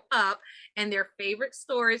grow up and their favorite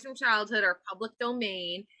stories from childhood are public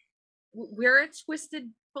domain. We're a twisted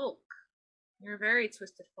folk. You're a very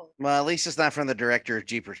twisted folk. Well, at least it's not from the director of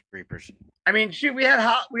Jeepers Creepers. I mean, shoot, we had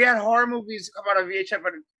horror movies come out of VHS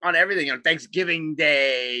on everything, Thanksgiving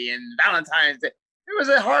Day and Valentine's Day. It was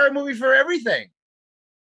a horror movie for everything.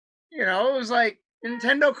 It was like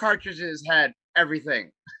Nintendo cartridges had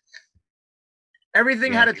everything.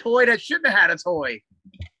 Everything had a toy that shouldn't have had a toy.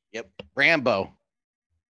 Yep. Rambo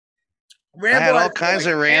I had all kinds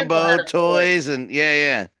of Rambo toys and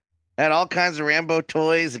had all kinds of Rambo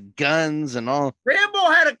toys and guns and all. Rambo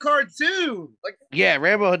had a cartoon.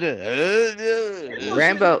 Rambo did.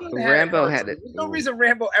 Rambo had it. There's no reason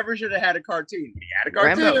Rambo ever should have had a cartoon. He had a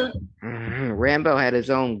cartoon. Rambo had his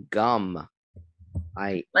own gum.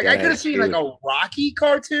 I could have seen like a Rocky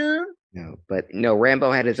cartoon. No,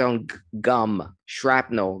 Rambo had his own gum,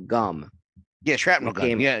 shrapnel gum. Yeah, shrapnel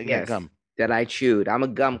gum. Yes, gum. That I chewed. I'm a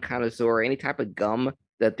gum connoisseur. Any type of gum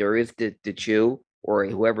that there is to chew, or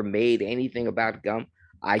whoever made anything about gum,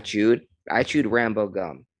 I chewed. I chewed Rambo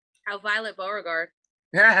gum. How Violet Beauregard.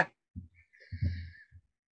 Ha!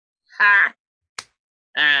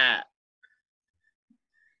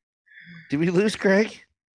 Did we lose Craig?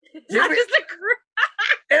 Not just a crew.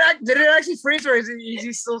 Did it actually freeze, or is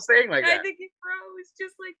he still saying like that? I think he froze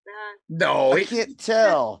just like that. No, I can't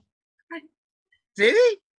tell. Did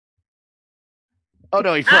he? Oh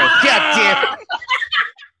no, he froze. God damn it.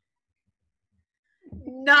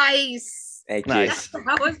 Nice. Thank you. Nice.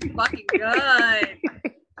 That was fucking good.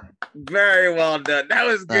 Very well done. That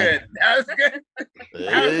was good. That was good.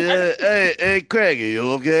 Hey, Craig, are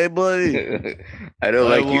you okay, buddy? I don't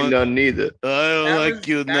like you none neither. I don't like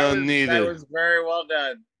you none neither. That was very well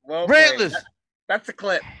done. Well Rantless. That's a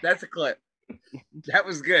clip. That's a clip. That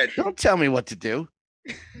was good. Don't tell me what to do.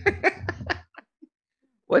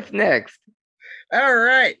 What's next? All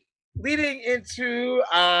right. Leading into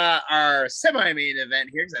our semi-main event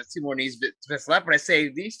here, because that's two more news bits left, but I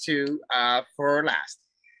saved these two for last.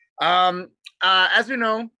 As we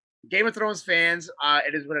know, Game of Thrones fans,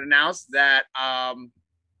 it has been announced that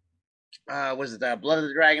was it Blood of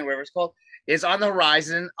the Dragon, whatever it's called, is on the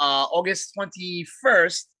horizon, August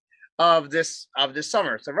 21st of this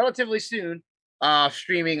summer. So relatively soon,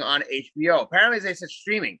 streaming on HBO. Apparently, they said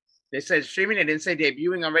streaming. They said streaming. They didn't say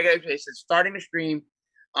debuting on regular. They said starting to stream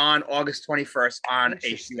on August 21st on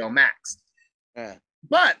HBO Max. Yeah.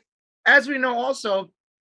 But as we know, also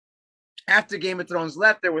after Game of Thrones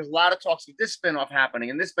left, there was a lot of talks of this spinoff happening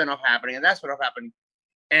and this spinoff happening and that spinoff happening,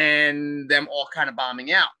 and them all kind of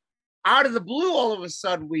bombing out. Out of the blue, all of a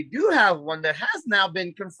sudden, we do have one that has now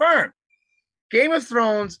been confirmed. Game of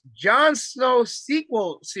Thrones Jon Snow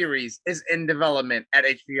sequel series is in development at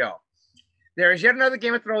HBO. There is yet another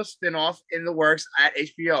Game of Thrones spinoff in the works at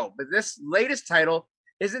HBO, but this latest title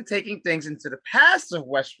isn't taking things into the past of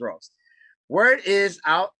Westeros. Word is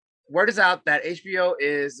out that HBO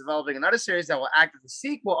is developing another series that will act as a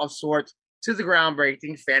sequel of sorts to the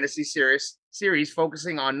groundbreaking fantasy series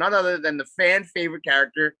focusing on none other than the fan favorite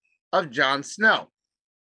character of Jon Snow.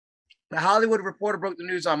 The Hollywood Reporter broke the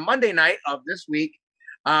news on Monday night of this week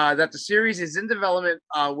that the series is in development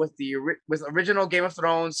with original Game of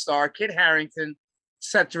Thrones star Kit Harington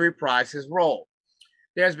set to reprise his role.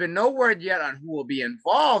 There's been no word yet on who will be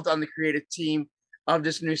involved on the creative team of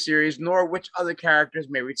this new series, nor which other characters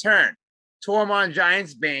may return. Tormund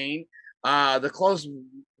Giantsbane, the close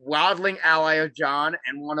wildling ally of Jon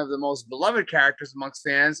and one of the most beloved characters amongst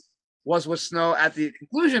fans, was with Snow at the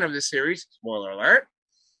conclusion of the series. Spoiler alert.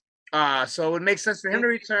 So it would make sense for him to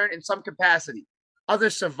return in some capacity. Other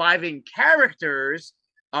surviving characters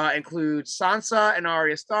include Sansa and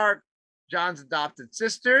Arya Stark, Jon's adopted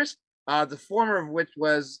sisters, the former of which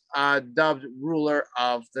was dubbed ruler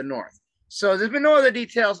of the North. So there's been no other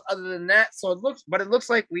details other than that. So it looks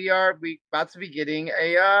like we about to be getting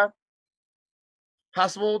a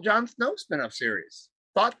possible Jon Snow spin-off series.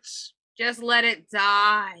 Thoughts? Just let it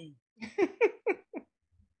die.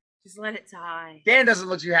 Just let it die. Dan doesn't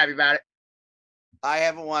look too happy about it. I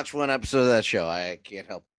haven't watched one episode of that show. I can't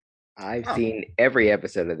help. I've seen every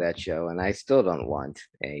episode of that show, and I still don't want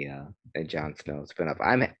a Jon Snow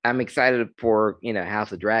spinoff. I'm excited for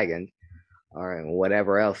House of Dragons or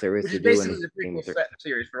whatever else there is Which to is do basically in the Game of prequel Thrones.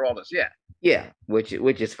 series for all this, yeah. Yeah, which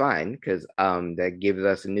is fine because that gives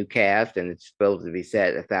us a new cast, and it's supposed to be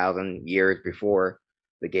set 1,000 years before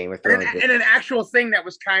the Game of Thrones. And an actual thing that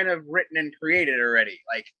was kind of written and created already,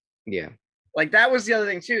 yeah. Like that was the other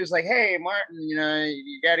thing too. It's like, hey, Martin,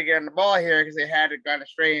 you got to get on the ball here because they had to gone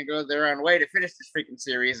astray and go their own way to finish this freaking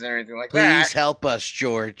series and everything like that. Please help us,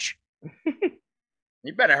 George.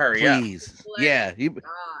 You better hurry up. Please. Yeah.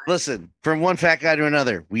 Listen, from one fat guy to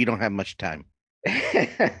another, we don't have much time.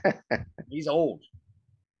 He's old.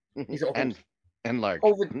 He's old. And large.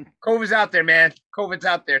 COVID's out there, man. COVID's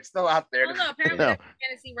out there. It's still out there. Oh, no, apparently that's a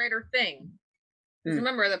fantasy writer thing.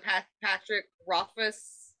 Remember the Patrick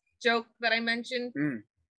Rothfuss joke that I mentioned? We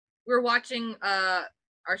were watching our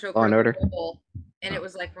show Law and Order, and it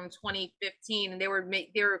was like from 2015, and they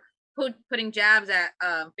were putting jabs at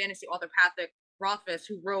fantasy author Patrick Rothfuss,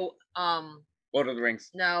 who wrote Lord of the Rings.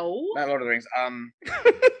 No, not Lord of the Rings.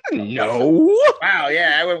 No. Wow,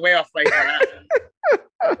 yeah, I went way off base on that.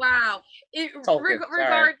 Wow.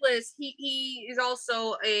 Regardless, he is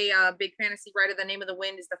also a big fantasy writer. The Name of the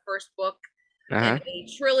Wind is the first book in a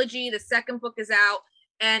trilogy. The second book is out.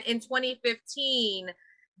 And in 2015,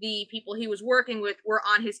 the people he was working with were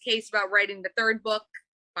on his case about writing the third book,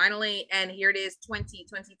 finally. And here it is,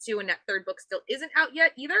 2022, and that third book still isn't out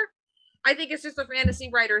yet either. I think it's just a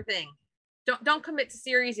fantasy writer thing. Don't commit to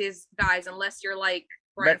series, guys, unless you're like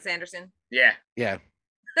Bryan Sanderson. Yeah. Yeah.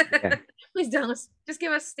 Please don't. Just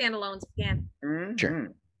give us standalones if you can. Mm-hmm.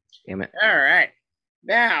 Sure. Damn it. All right.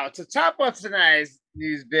 Now, to top off tonight's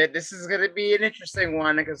news bit, this is going to be an interesting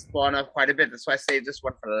one because it's blown up quite a bit. That's why I saved this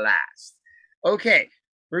one for last. Okay.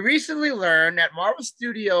 We recently learned that Marvel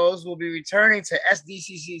Studios will be returning to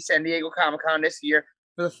SDCC San Diego Comic-Con this year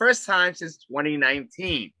for the first time since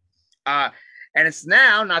 2019. And it's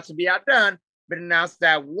now, not to be outdone, been announced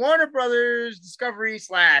that Warner Brothers Discovery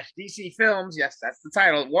 / DC Films, yes, that's the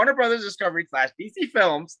title, Warner Brothers Discovery / DC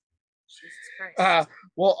Films, Jesus Christ.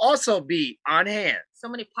 Will also be on hand. So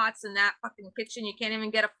many pots in that fucking kitchen, you can't even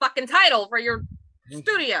get a fucking title for your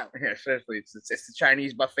studio. Yeah, seriously, it's the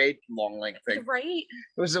Chinese buffet long length thing. Right?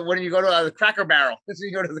 It was when you go to the Cracker Barrel. This is when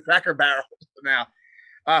you go to the Cracker Barrel now.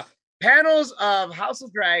 Panels of House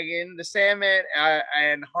of Dragon, The Sandman,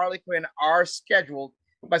 and Harley Quinn are scheduled,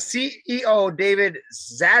 but CEO David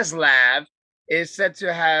Zaslav is said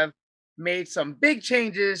to have made some big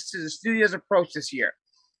changes to the studio's approach this year.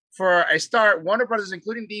 For a start, Warner Brothers,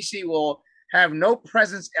 including DC, will have no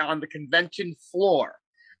presence on the convention floor.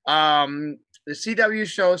 The CW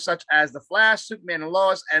shows such as The Flash, Superman and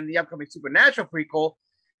Lois, and the upcoming Supernatural prequel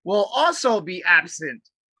will also be absent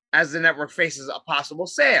as the network faces a possible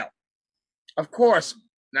sale. Of course,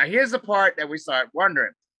 now here's the part that we start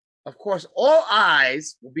wondering. Of course, all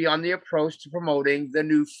eyes will be on the approach to promoting the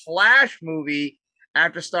new Flash movie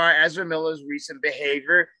after star Ezra Miller's recent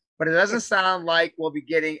behavior, but it doesn't sound like we'll be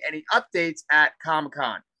getting any updates at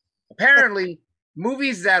Comic-Con. Apparently,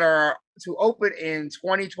 movies that are to open in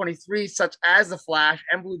 2023, such as The Flash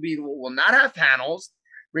and Blue Beetle, will not have panels,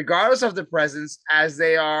 regardless of the presence, as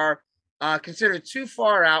they are considered too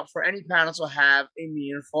far out for any panels to have a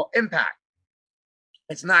meaningful impact.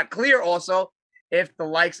 It's not clear also if the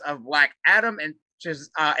likes of Black Adam and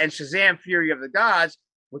Shazam Fury of the Gods,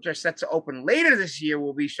 which are set to open later this year,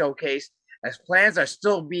 will be showcased, as plans are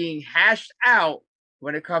still being hashed out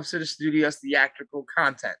when it comes to the studio's theatrical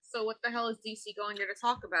content. So what the hell is DC going there to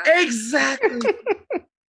talk about? Exactly.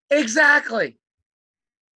 Exactly.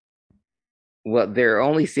 Well, their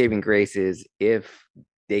only saving grace is if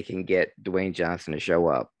they can get Dwayne Johnson to show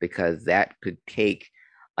up, because that could take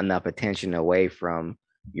enough attention away from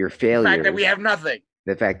your The failures. fact that we have nothing.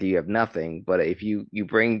 The fact that you have nothing. But if you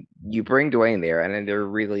bring Dwayne there, and then there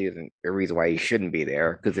really isn't a reason why he shouldn't be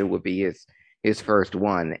there, because it would be his first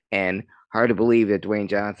one. And hard to believe that Dwayne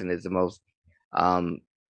Johnson is the most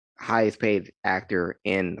highest paid actor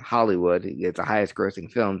in Hollywood. It's the highest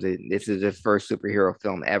grossing films. This is his first superhero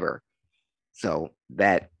film ever. So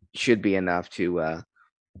that should be enough to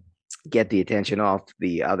get the attention off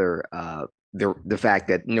the other the fact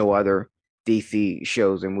that no other DC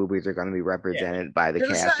shows or movies are going to be represented by the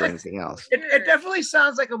cast or anything else. It definitely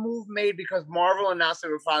sounds like a move made because Marvel announced they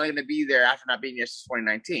were finally going to be there after not being there since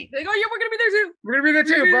 2019. They go, yeah, we're going to be there too. We're going to be there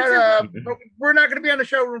too, but we're not going to be on the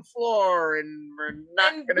showroom floor, and we're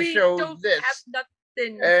not going to show this,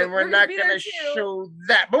 and we're not going to show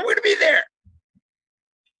that, but we're going to be there.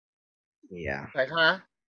 Yeah. Like, huh?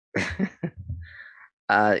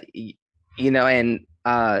 And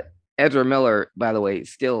Ezra Miller, by the way,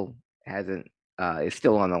 still hasn't is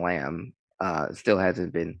still on the lam. Still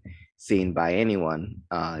hasn't been seen by anyone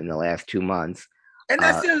in the last 2 months. And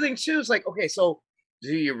that's the other thing too. It's like, okay, so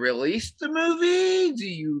do you release the movie? Do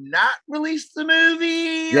you not release the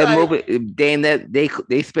movie? That movie, Dan, that they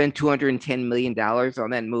spent $210 million on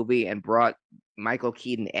that movie and brought Michael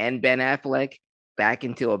Keaton and Ben Affleck back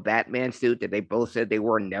into a Batman suit that they both said they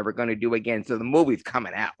were never going to do again. So the movie's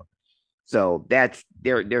coming out. So that's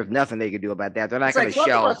there's nothing they can do about that. They're not going to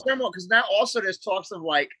show. Because now also there's talks of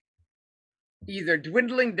like either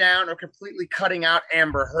dwindling down or completely cutting out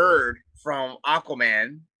Amber Heard from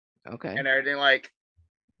Aquaman. Okay. And everything like.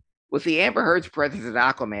 Well, see, Amber Heard's presence as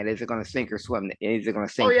Aquaman, is it going to sink or swim? Is it going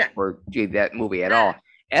to sink for that movie at all?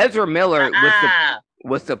 Ezra Miller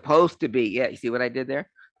was supposed to be. Yeah, you see what I did there?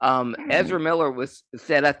 Ezra Miller was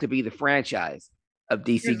set up to be the franchise of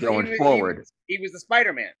DC going forward. He was the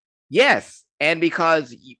Spider-Man. Yes, and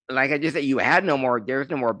because, like I just said, you had no more. There is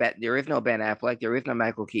no Ben Affleck. There is no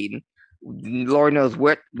Michael Keaton. Lord knows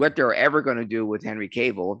what they're ever going to do with Henry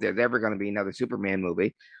Cavill, if there's ever going to be another Superman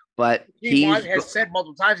movie. But he has said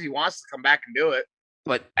multiple times he wants to come back and do it.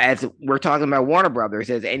 But as we're talking about Warner Brothers,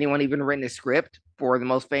 has anyone even written a script for the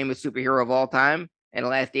most famous superhero of all time in the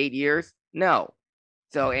last 8 years? No.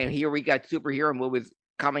 So, and here we got superhero movies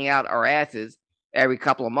coming out our asses every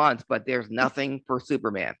couple of months, but there's nothing for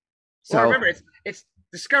Superman. So well, remember, it's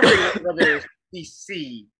Discovery Brothers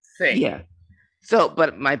DC thing. Yeah. So,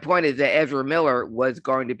 but my point is that Ezra Miller was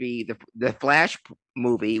going to be the Flash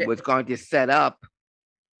movie was going to set up,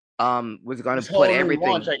 was going to put everything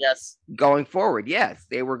launch, I guess, going forward. Yes,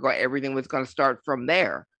 they were going. Everything was going to start from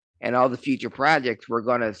there, and all the future projects were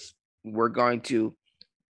going to.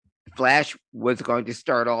 Flash was going to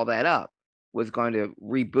start all that up. Was going to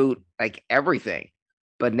reboot like everything,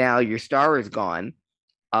 but now your star is gone.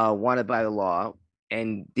 Wanted by the law,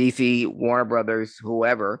 and DC, Warner Brothers,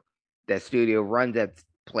 whoever that studio runs that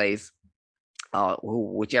place,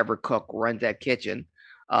 whichever cook runs that kitchen,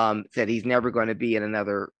 said he's never going to be in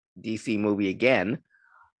another DC movie again.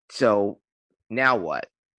 So now what?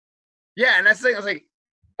 Yeah, and that's the thing. I was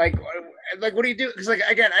like, what do you do? Because like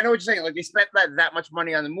again, I know what you're saying. Like they spent that much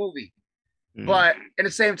money on the movie, but in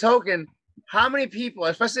the same token, how many people,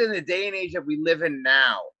 especially in the day and age that we live in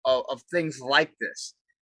now, of things like this?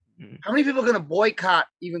 How many people are going to boycott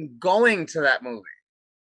even going to that movie?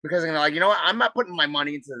 Because they're going to like, you know what? I'm not putting my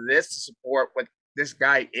money into this to support what this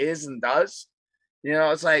guy is and does. You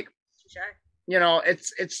know, it's like,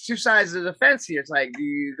 it's two sides of the fence here. It's like, do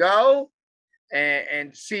you go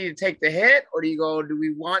and take the hit, or do you go, do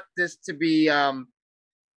we want this to be, a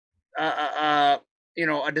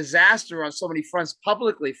disaster on so many fronts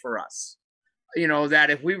publicly for us? You know,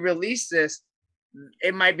 that if we release this,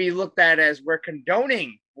 it might be looked at as we're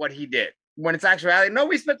condoning what he did, when it's actually no,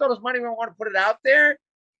 we spent all this money, we don't want to put it out there.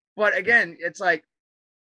 But again, it's like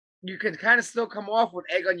you can kind of still come off with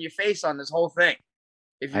egg on your face on this whole thing.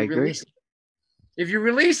 If you release it. If you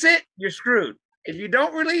release it, you're screwed. If you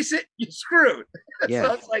don't release it, you're screwed. Yeah.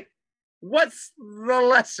 So it's like, what's the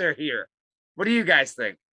lesser here? What do you guys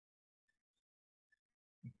think?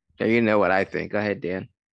 You know what I think. Go ahead, Dan.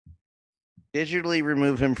 Digitally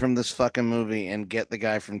remove him from this fucking movie and get the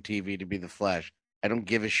guy from TV to be the Flash. I don't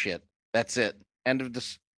give a shit. That's it. End of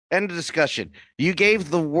discussion. You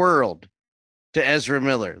gave the world to Ezra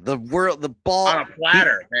Miller. The world, the ball on a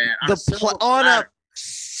platter, man. On a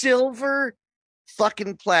silver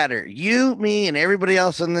fucking platter. You, me, and everybody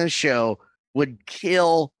else on this show would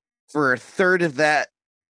kill for a third of that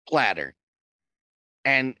platter.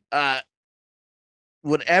 And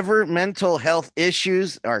whatever mental health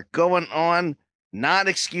issues are going on, not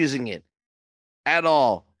excusing it at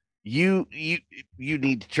all. You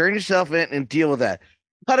need to turn yourself in and deal with that.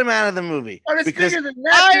 Cut him out of the movie. Oh, it's because bigger than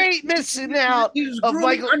that. I ain't missing out He's of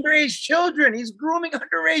grooming Michael. underage children. He's grooming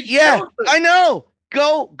underage Yeah, children. I know.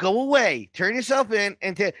 Go away. Turn yourself in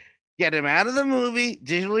and get him out of the movie.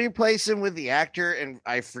 Digitally replace him with the actor. And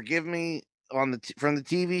forgive me from the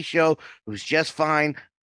TV show who's just fine.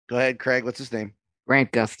 Go ahead, Craig. What's his name?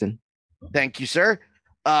 Grant Gustin. Thank you, sir.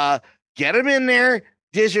 Get him in there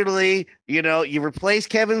digitally. You replace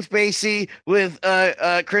Kevin Spacey with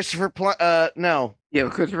Christopher no. Yeah,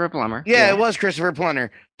 Christopher Plummer. Yeah, it was Christopher Plummer.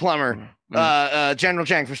 Mm-hmm. General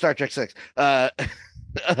Chang for Star Trek 6.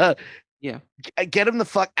 Yeah. Get him the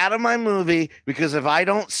fuck out of my movie, because if I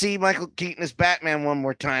don't see Michael Keaton as Batman one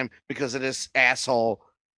more time because of this asshole,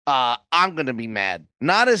 I'm gonna be mad.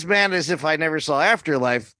 Not as mad as if I never saw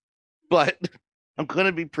Afterlife, but I'm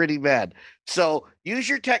gonna be pretty mad. So use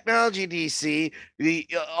your technology, DC. The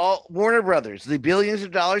Warner Brothers, the billions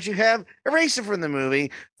of dollars you have, erase it from the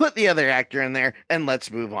movie. Put the other actor in there, and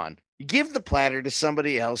let's move on. Give the platter to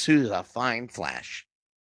somebody else who's a fine Flash.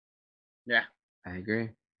 Yeah, I agree.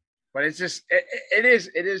 But it's just it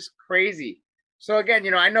is crazy. So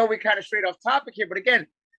again, I know we kind of straight off topic here, but again,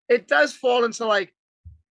 it does fall into like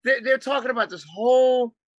they're talking about this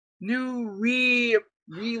whole new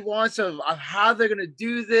relaunch of how they're gonna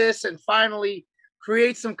do this and finally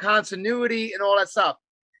create some continuity and all that stuff.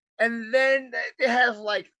 And then they have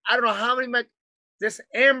like I don't know how many this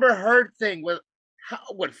Amber Heard thing with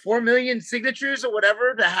 4 million signatures or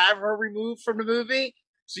whatever to have her removed from the movie.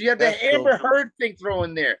 So you have the Amber Heard thing thrown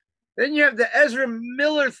in there. Then you have the Ezra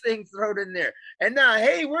Miller thing thrown in there. And now,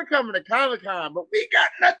 hey, we're coming to Comic-Con, but we got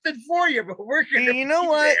nothing for you, but we're going to. You know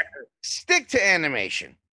what? There. Stick to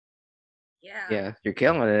animation. Yeah. You're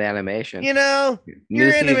killing it in animation.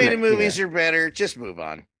 Your animated movies are better. Just move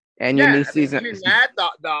on. And your new season. I mean,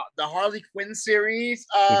 the Harley Quinn series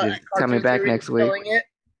coming back next week. It.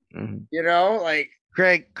 Mm-hmm.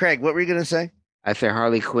 Craig, what were you going to say? I say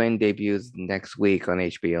Harley Quinn debuts next week on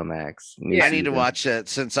HBO Max. I need to watch that.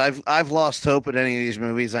 Since I've lost hope at any of these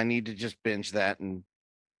movies, I need to just binge that and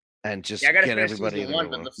just get everybody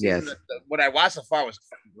in Yes. What I watched so far was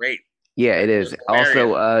great. Yeah, it is.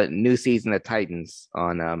 Also, a new season of Titans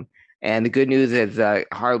on and the good news is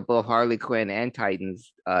both Harley Quinn and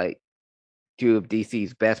Titans, two of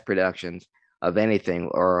DC's best productions of anything,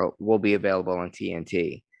 will be available on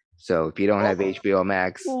TNT. So if you don't have HBO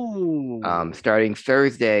Max, starting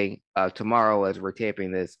Thursday, tomorrow as we're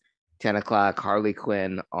taping this, 10 o'clock, Harley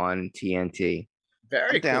Quinn on TNT.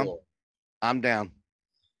 Very cool. I'm down.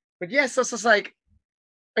 But yes, so it's like,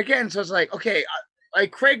 again, so it's like, okay,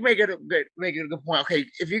 like Craig make it a good point. Okay,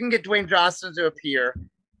 if you can get Dwayne Johnson to appear,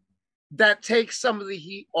 that takes some of the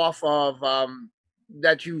heat off of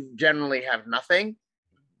that you generally have nothing.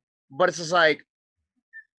 But it's just like,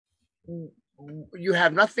 you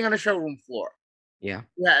have nothing on the showroom floor. Yeah.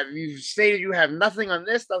 You've stated you have nothing on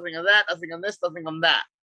this, nothing on that, nothing on this, nothing on that.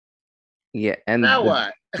 Yeah. And now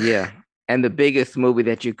what? Yeah. And the biggest movie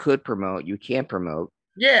that you could promote, you can't promote.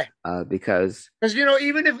 Yeah. Because even though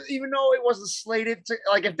it wasn't slated to,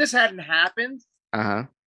 like, if this hadn't happened,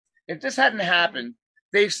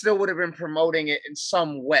 they still would have been promoting it in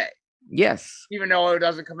some way. Yes. Even though it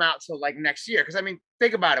doesn't come out till like next year. Because I mean,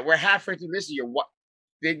 think about it. We're halfway through this year. What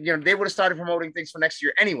they would have started promoting things for next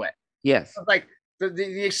year anyway. Yes. Like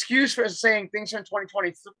the excuse for saying things from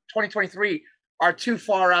 2023 are too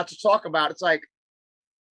far out to talk about. It's like,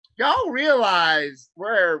 y'all realize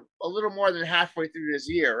we're a little more than halfway through this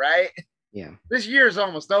year, right? Yeah. This year is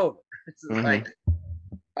almost over. It's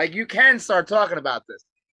like you can start talking about this.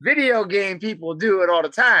 Video game people do it all the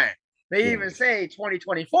time. They even say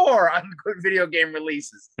 2024 on good video game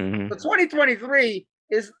releases. Mm-hmm. So 2023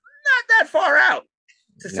 is not that far out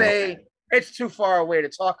to say it's too far away to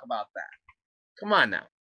talk about that. Come on now.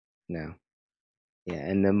 No. Yeah,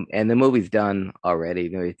 and the movie's done already.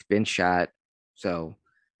 It's been shot. So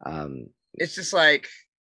it's just like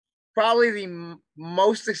probably the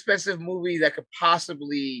most expensive movie that could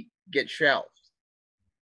possibly get shelved.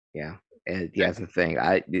 Yeah. And that's the thing.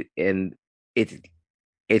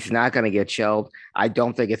 It's not going to get shelved. I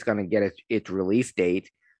don't think it's going to get its release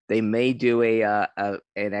date. They may do an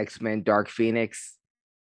X-Men Dark Phoenix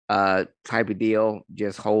type of deal.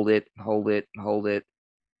 Just hold it,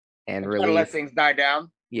 and release. Let things die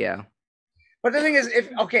down. Yeah. But the thing is,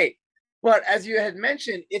 but as you had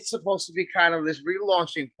mentioned, it's supposed to be kind of this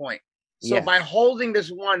relaunching point. So by holding this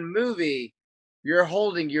one movie, you're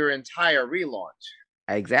holding your entire relaunch.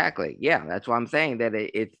 Exactly. Yeah, that's why I'm saying that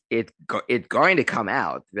it's going to come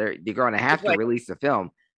out. You're going to have to release the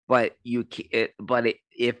film, but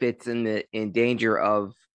if it's in danger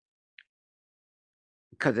of,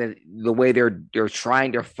 because the way they're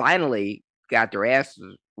finally got their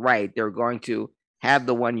asses right, they're going to have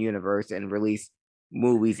the one universe and release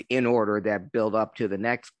movies in order that build up to the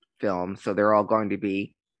next film. So they're all going to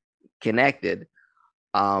be connected.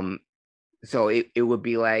 So it would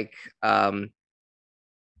be like them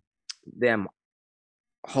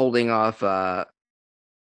holding off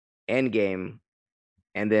Endgame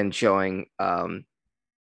and then showing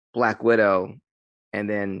Black Widow and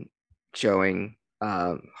then showing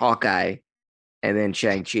Hawkeye and then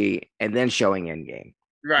Shang-Chi and then showing Endgame.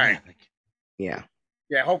 Right. Yeah.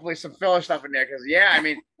 Yeah, hopefully some filler stuff in there because I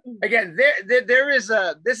mean, again, there is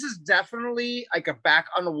this is definitely like a back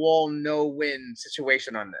on the wall, no win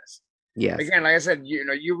situation on this. Yes. Again, like I said,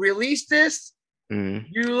 you release this, you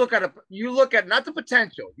look at not the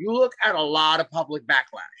potential, you look at a lot of public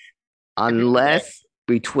backlash. Unless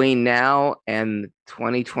between now and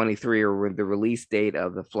 2023 or the release date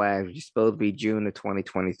of The Flash, which is supposed to be June of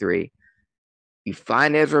 2023, you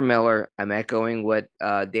find Ezra Miller. I'm echoing what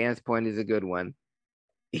Dan's point is a good one.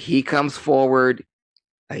 He comes forward.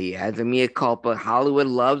 He has a mea culpa. Hollywood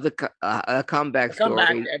loves a comeback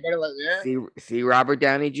story. See Robert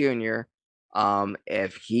Downey Jr.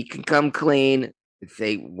 If he can come clean,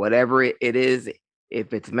 say whatever it is,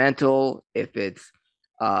 if it's mental, if it's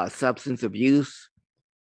substance abuse,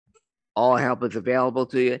 all help is available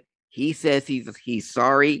to you. He says he's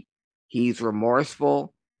sorry, he's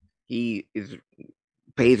remorseful, he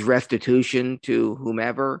pays restitution to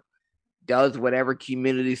whomever, does whatever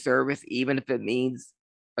community service, even if it means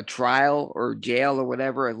a trial or jail or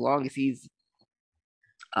whatever, as long as he's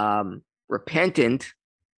repentant.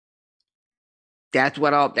 That's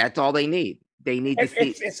all they need. They need to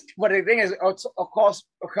see. But the thing is, of course,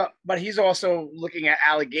 but he's also looking at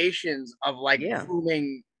allegations of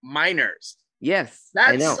grooming minors. Yes,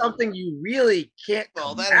 that's something you really can't.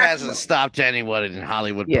 Well, that hasn't stopped anyone in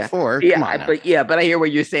Hollywood before. Yeah, but I hear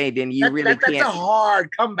what you're saying. Then you really can't. That's a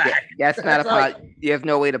hard comeback. Yeah, that's not you have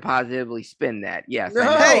no way to positively spin that. Yes.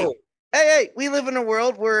 No. Hey, we live in a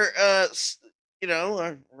world where a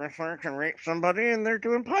wrestler can rape somebody and they're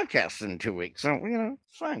doing podcasts in 2 weeks. So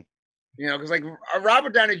it's fine. Because like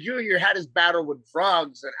Robert Downey Jr. had his battle with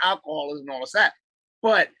drugs and alcoholism and all of that,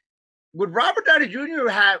 but would Robert Downey Jr.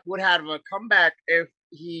 would have a comeback if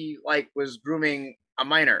he was grooming a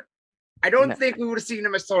minor? I don't think we would have seen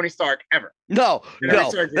him as Tony Stark ever. No,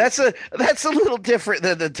 that's a little different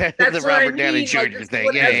than the Robert Downey Jr. thing.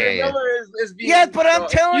 Yeah, but I'm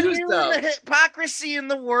telling you, the hypocrisy in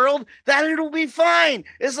the world, that it'll be fine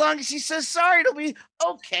as long as he says sorry. It'll be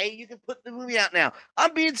okay. You can put the movie out now.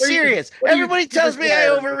 I'm being serious. Everybody tells me I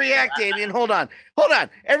overreact, Damien. Hold on.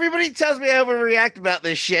 Everybody tells me I overreact about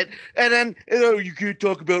this shit, and then you can't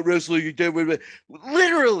talk about wrestling.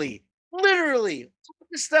 Literally.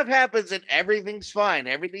 This stuff happens and everything's fine.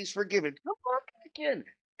 Everything's forgiven. Come on back in.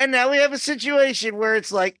 And now we have a situation where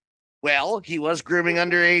it's like, well, he was grooming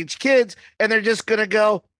underage kids, and they're just going to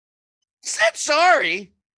go, said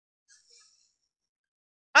sorry.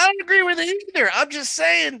 I don't agree with it either. I'm just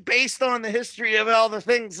saying, based on the history of all the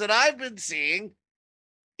things that I've been seeing,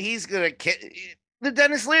 he's going to the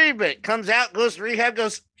Dennis Leary bit comes out, goes to rehab,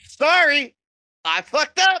 goes, sorry, I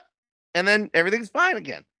fucked up. And then everything's fine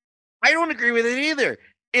again. I don't agree with it either.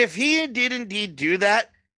 If he did indeed do that,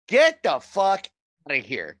 get the fuck out of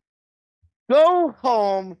here. Go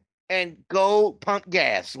home and go pump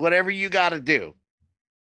gas, whatever you got to do.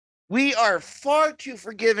 We are far too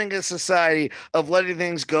forgiving a society of letting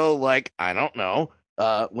things go like, I don't know,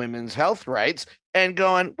 women's health rights, and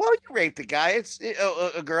going, well, you raped a guy, it's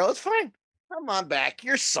a girl, it's fine. Come on back,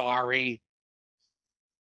 you're sorry.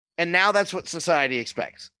 And now that's what society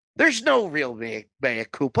expects. There's no real mea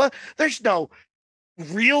culpa. There's no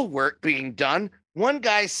real work being done. One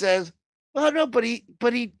guy says, "Oh no, but he's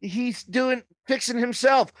fixing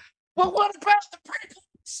himself." Well, what about the people?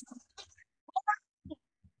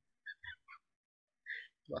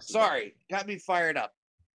 Sorry, got me fired up.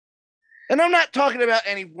 And I'm not talking about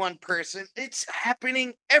any one person. It's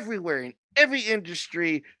happening everywhere in every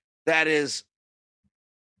industry that is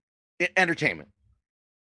entertainment.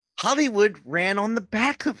 Hollywood ran on the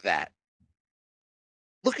back of that.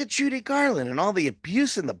 Look at Judy Garland and all the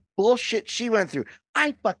abuse and the bullshit she went through.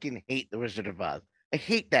 I fucking hate The Wizard of Oz. I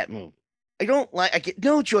hate that movie. I get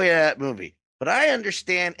no joy out of that movie. But I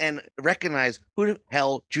understand and recognize who the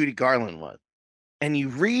hell Judy Garland was. And you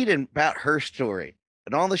read about her story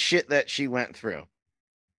and all the shit that she went through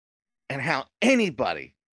and how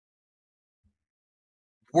anybody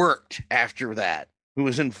worked after that who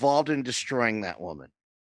was involved in destroying that woman.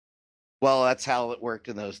 Well, that's how it worked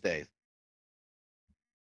in those days.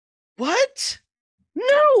 What?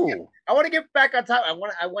 No. I want to get back on top. I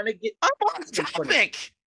want to get. I'm on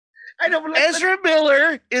topic. I know, but Ezra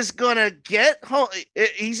Miller is gonna get home.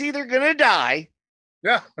 He's either gonna die,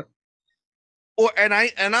 yeah, and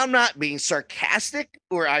I'm not being sarcastic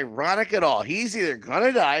or ironic at all. He's either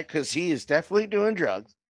gonna die because he is definitely doing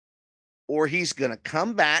drugs, or he's gonna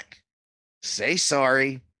come back, say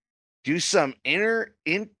sorry, do some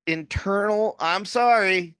internal I'm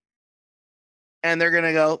sorry, and they're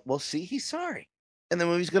gonna go, well, see, he's sorry, and the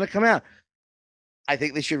movie's gonna come out. I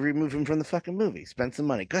think they should remove him from the fucking movie. Spend some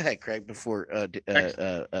money. Go ahead, Craig. Before or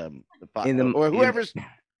whoever's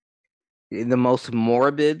in the most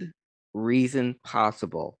morbid reason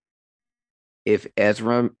possible. If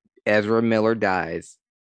Ezra Miller dies,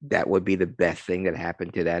 that would be the best thing that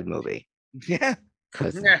happened to that movie. Yeah,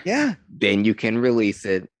 because yeah, then you can release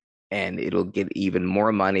it, and it'll get even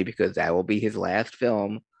more money because that will be his last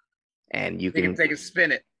film, and you can take a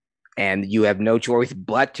spin it. And you have no choice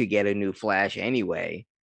but to get a new Flash anyway,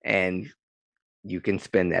 and you can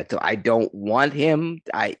spin that. So I don't want him.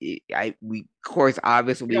 We of course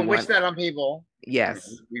obviously we don't wish that on people. Yes,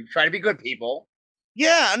 we try to be good people.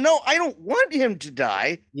 Yeah, no, I don't want him to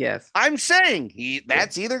die. Yes, I'm saying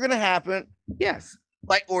that's either going to happen. Yes,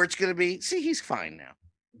 or it's going to be. See, he's fine now.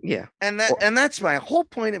 Yeah, and that's my whole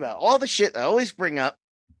point about all the shit I always bring up.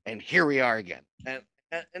 And here we are again. And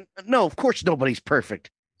no, of course nobody's perfect.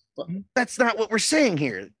 That's not what we're saying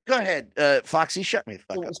here. Go ahead, Foxy, shut me the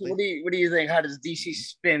fuck up. So what do you think? How does DC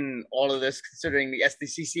spin all of this, considering the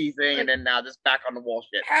SDCC thing, and then now this back on the wall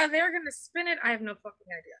shit? How they're gonna spin it, I have no fucking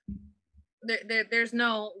idea. There's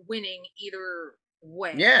no winning either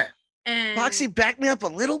way. Yeah. And Foxy, back me up a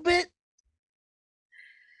little bit.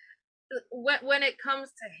 When it comes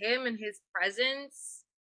to him and his presence,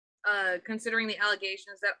 considering the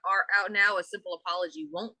allegations that are out now, a simple apology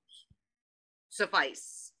won't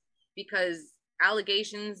suffice. Because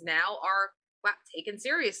allegations now are taken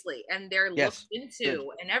seriously and they're looked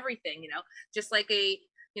into and everything, just like a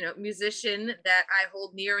musician that I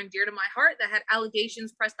hold near and dear to my heart that had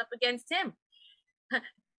allegations pressed up against him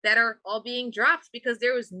that are all being dropped because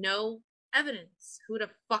there was no evidence. Who'd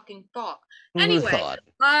have fucking thought? Anyway, but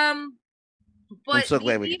I'm so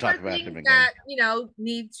glad we can talk about him again. That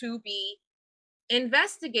need to be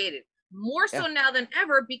investigated. More so now than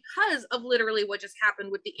ever because of literally what just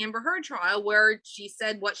happened with the Amber Heard trial, where she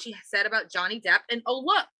said what she said about Johnny Depp, and oh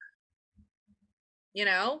look,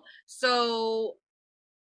 so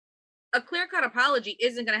a clear-cut apology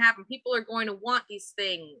isn't going to happen. People are going to want these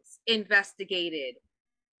things investigated,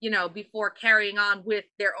 before carrying on with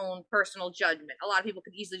their own personal judgment. A lot of people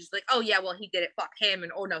could easily just like, oh yeah, well he did it, fuck him,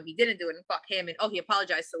 and oh no, he didn't do it, and fuck him, and oh he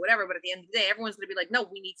apologized, so whatever. But at the end of the day, everyone's going to be like, no,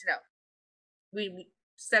 we need to know. We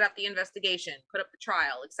set up the investigation, put up the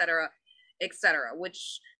trial, etc.,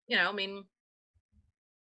 which, again,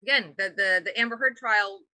 the Amber Heard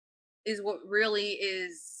trial is what really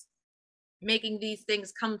is making these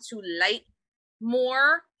things come to light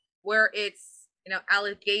more, where it's,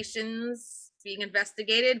 allegations being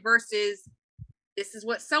investigated versus this is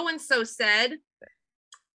what so-and-so said,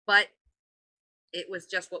 but it was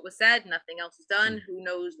just what was said, nothing else is done, who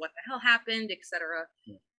knows what the hell happened, etc.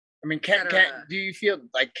 I mean, do you feel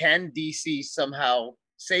like can DC somehow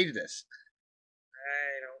save this?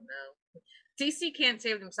 I don't know. DC can't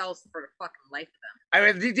save themselves for the fucking life of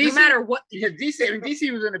them. I mean, DC, no matter what. Yeah,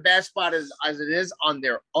 DC was in a bad spot as it is on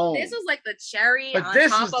their own. This was like the cherry on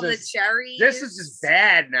top of the cherry. This is just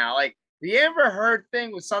bad now. Like the Amber Heard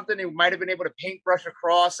thing was something they might have been able to paintbrush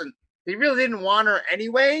across, and they really didn't want her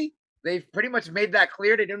anyway. They've pretty much made that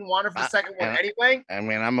clear. They didn't want her for the second one anyway. I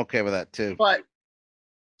mean, I'm okay with that too. But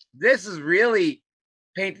this has really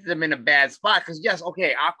painted them in a bad spot because yes,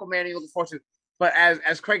 okay, Aquaman, you're looking forward to, but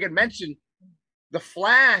as Craig had mentioned, the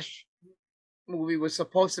Flash movie was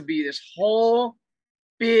supposed to be this whole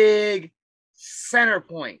big center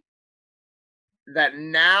point that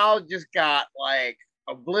now just got like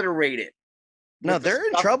obliterated. No, they're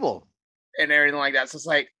in trouble and everything like that. So it's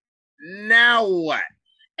like, now what?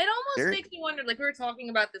 It almost makes me wonder, like we were talking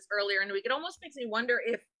about this earlier in the week, it almost makes me wonder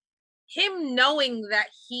if him knowing that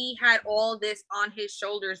he had all this on his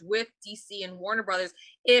shoulders with DC and Warner Brothers,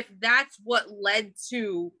 if that's what led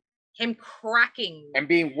to him cracking and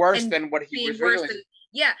being worse than what he was really.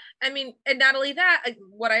 Yeah, I mean, and not only that,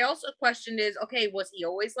 what I also questioned is, okay, was he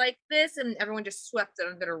always like this, and everyone just swept it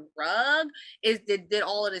under the rug? Did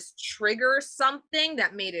all of this trigger something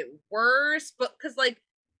that made it worse? But because like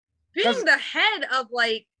being the head of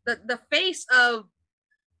like the face of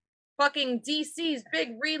fucking DC's big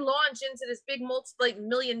relaunch into this big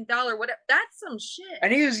multi-million-dollar whatever, that's some shit.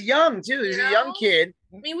 And he was young too. He's a young kid.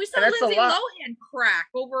 I mean, we saw Lindsay Lohan crack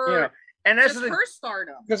over and that's her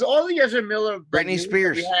stardom. Because all the Ezra Miller Britney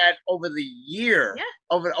Spears we had over the year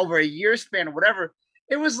over a year span or whatever,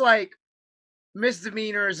 it was like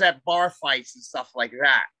misdemeanors at bar fights and stuff like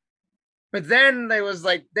that. But then there was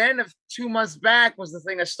like, then 2 months back was the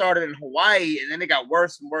thing that started in Hawaii, and then it got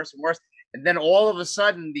worse and worse and worse. And then all of a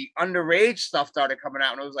sudden, the underage stuff started coming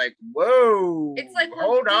out, and it was like, whoa, it's like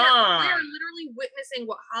hold on. We are literally witnessing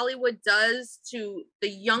what Hollywood does to the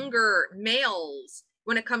younger males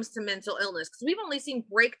when it comes to mental illness. Because we've only seen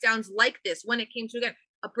breakdowns like this when it came to, again,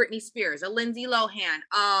 a Britney Spears, a Lindsay Lohan,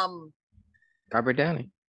 Robert Downey.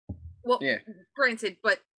 Well, yeah. Granted,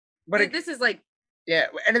 but this is like, yeah,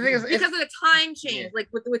 and the thing is, because of the time change, like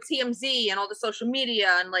with TMZ and all the social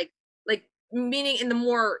media, and like meaning in the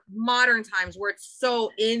more modern times where it's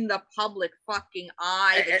so in the public fucking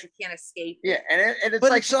eye that you can't escape. Yeah, and it's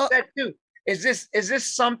like so, that too. Is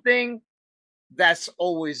this something that's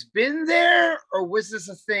always been there, or was this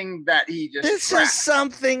a thing that he just? This is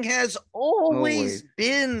something has always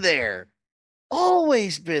been there.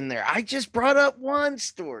 Always been there. I just brought up one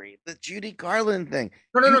story, the Judy Garland thing.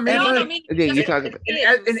 No. You're talking about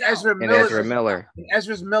Ezra Miller.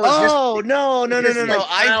 Ezra's Miller. Oh no!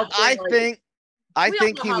 I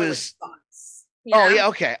think he was. Oh yeah,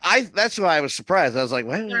 okay. That's why I was surprised. I was like,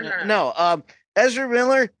 what? No. Ezra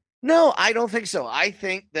Miller. No, I don't think so. I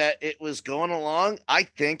think that it was going along. I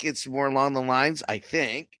think it's more along the lines.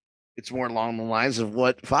 Of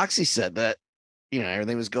what Foxy said, that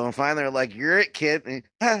everything was going fine. They're like, "You're it, kid."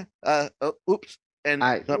 And, oops. And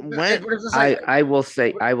I will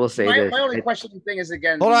say my this. My only question thing is,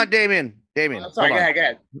 again. Hold on, Damien. Sorry, go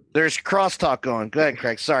ahead. There's crosstalk going. Go ahead,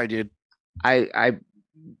 Craig. Sorry, dude. I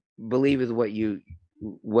believe is what you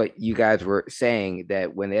guys were saying,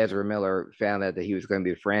 that when Ezra Miller found out that he was going to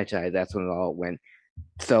be a franchise, that's when it all went.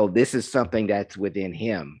 So this is something that's within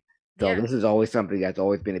him. So this is always something that's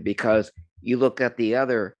always been it, because you look at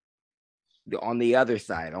on the other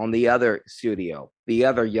side, on the other studio, the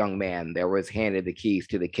other young man that was handed the keys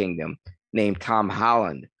to the kingdom, named Tom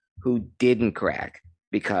Holland, who didn't crack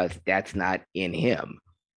because that's not in him.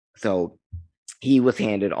 So he was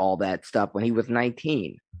handed all that stuff when he was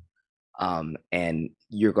 19. And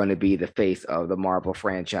you're going to be the face of the Marvel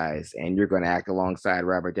franchise, and you're going to act alongside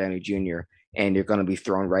Robert Downey Jr., and you're going to be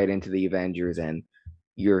thrown right into the Avengers, and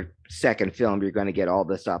your second film, you're going to get all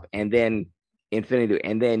this stuff. And then Infinity,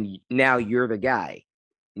 and then now you're the guy.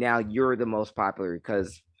 Now you're the most popular,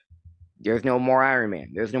 because there's no more Iron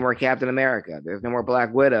Man. There's no more Captain America. There's no more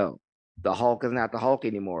Black Widow. The Hulk is not the Hulk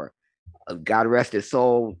anymore. God rest his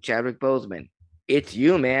soul, Chadwick Boseman. It's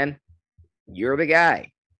you, man. You're the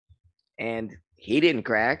guy. And he didn't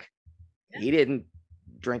crack. He didn't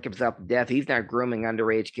drink himself to death. He's not grooming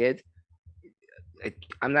underage kids.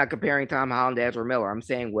 I'm not comparing Tom Holland to Ezra Miller. I'm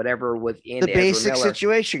saying whatever was in the basic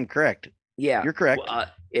situation. Correct. Yeah, you're correct.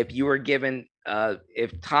 If you were given,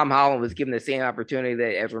 if Tom Holland was given the same opportunity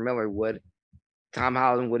that Ezra Miller would, Tom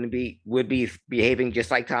Holland would be behaving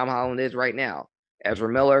just like Tom Holland is right now.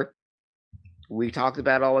 Ezra Miller, we talked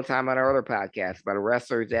about all the time on our other podcasts about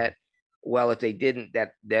wrestlers that, well, if they didn't,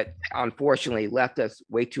 that unfortunately left us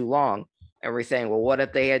way too long. And we're saying, well, what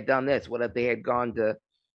if they had done this? What if they had gone to,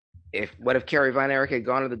 what if Kerry Von Erich had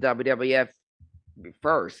gone to the WWF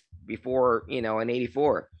first, before, in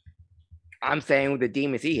 84? I'm saying with the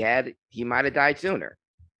demons he had, he might have died sooner.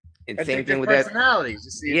 And same thing with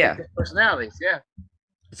personalities. Personalities, yeah.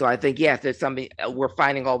 So I think, yes, there's something, we're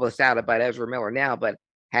finding all this out about Ezra Miller now, but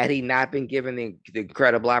had he not been given the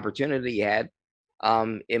incredible opportunity he had,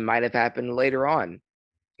 it might have happened later on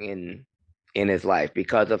in his life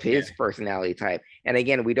because of his personality type. And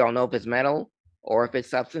again, we don't know if it's mental or if it's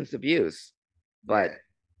substance abuse, but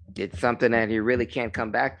it's something that he really can't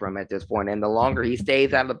come back from at this point. And the longer he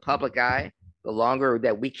stays out of the public eye, the longer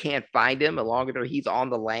that we can't find him, the longer that he's on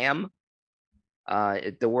the lam,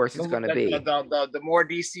 the worse it's going to be. The more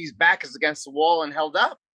DC's back is against the wall and held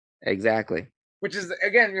up. Exactly. Which is,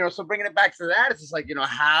 again, so bringing it back to that, it's just like,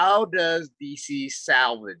 how does DC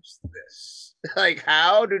salvage this? Like,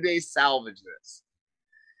 how do they salvage this?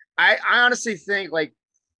 I honestly think, like,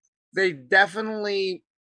 they definitely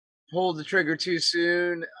pulled the trigger too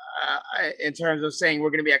soon in terms of saying we're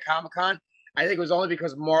going to be at Comic-Con. I think it was only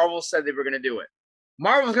because Marvel said they were going to do it.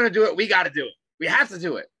 Marvel's going to do it. We got to do it. We have to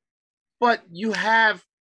do it. But you have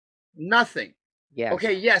nothing. Yeah.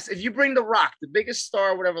 Okay, yes, if you bring The Rock, the biggest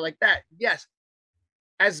star, whatever like that, yes.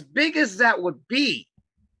 As big as that would be,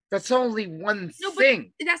 that's only one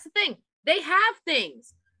thing. But that's the thing. They have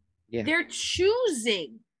things. Yeah. They're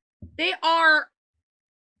choosing. They are,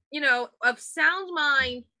 of sound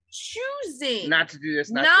mind, choosing not to do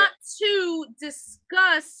this, not to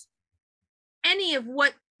discuss any of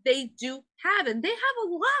what they do have. And they have a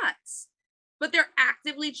lot, but they're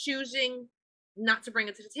actively choosing not to bring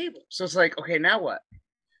it to the table. So it's like, okay, now what?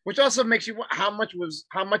 Which also makes you how much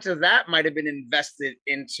of that might have been invested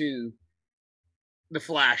into the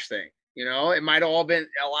Flash thing. You know, it might have all been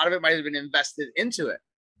a lot of it might have been invested into it.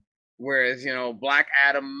 Whereas, you know, Black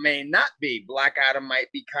Adam may not be. Black Adam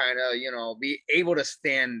might be kind of, you know, be able to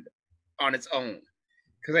stand on its own.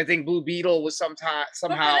 Because I think Blue Beetle was somehow but for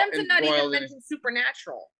them to not even mention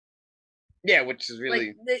Supernatural. Yeah, which is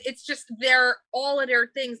really like, it's just all of their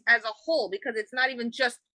things as a whole, because it's not even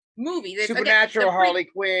just movies. Supernatural, again, Harley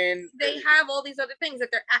Quinn. They have all these other things that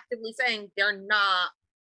they're actively saying they're not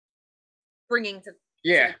bringing to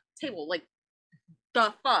the table. Like,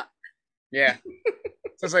 the fuck? Yeah.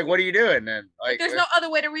 So it's like, what are you doing then? Like, there's no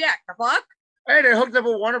other way to react. The fuck? Hey, they hooked up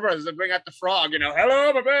with Warner Brothers to bring out the frog. You know,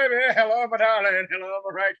 hello, my baby, hello, my darling, hello,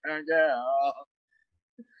 my right hand girl.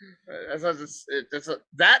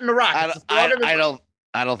 That and the Rock.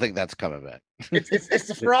 I don't think that's coming back. It's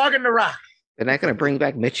the frog and the Rock. They're not going to bring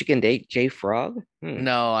back Michigan J. Frog?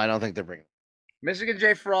 No, I don't think they're bringing Michigan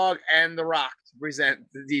J. Frog and the Rock to present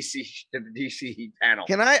the DC panel.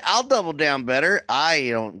 I'll double down better. I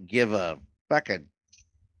don't give a fucking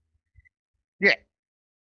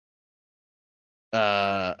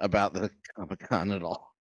about the Comic-Con at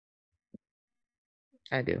all.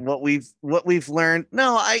 I do. What we've learned.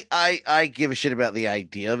 No, I give a shit about the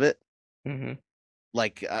idea of it. Mm-hmm.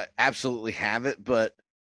 Like, absolutely have it, but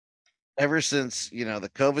ever since, you know, the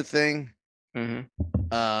COVID thing,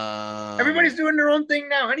 everybody's doing their own thing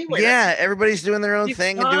now anyway. Yeah, everybody's doing their own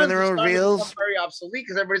thing and doing their own reels. Very obsolete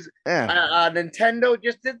because everybody's Nintendo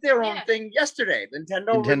just did their own thing yesterday.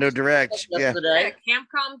 Nintendo Direct yesterday. Yeah,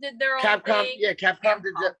 Capcom did their own thing. Yeah,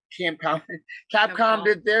 Capcom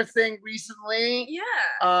did their thing recently.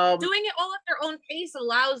 Yeah, doing it all at their own pace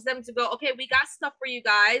allows them to go, okay, we got stuff for you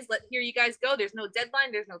guys. Here you guys go. There's no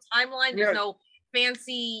deadline. There's no timeline. There's no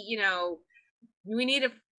fancy, you know, we need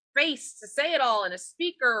a face to say it all and a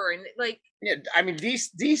speaker and like. Yeah, I mean,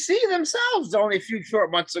 DC themselves only a few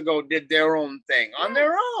short months ago did their own thing on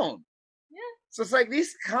their own. Yeah. So it's like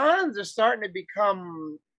these cons are starting to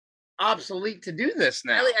become obsolete to do this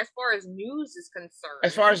now. Really, as far as news is concerned.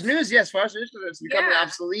 As far as news, it's becoming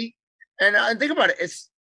obsolete. And think about it. It's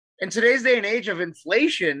in today's day and age of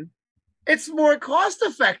inflation, it's more cost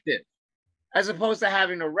effective as opposed to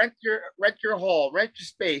having to rent your hall, rent your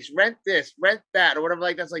space, rent this, rent that, or whatever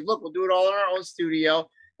like that's like, look, we'll do it all in our own studio.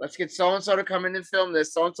 Let's get so-and-so to come in and film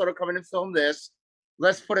this, so-and-so to come in and film this.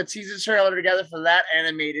 Let's put a teaser trailer together for that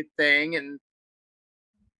animated thing. And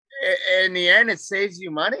in the end, it saves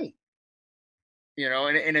you money. You know,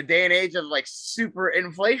 in a day and age of like super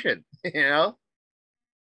inflation, you know?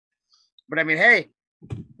 But I mean, hey,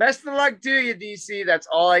 best of luck to you, DC. That's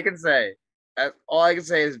all I can say. That's all I can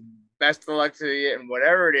say is best of luck to you and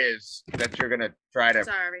whatever it is that you're going to try to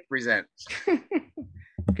present.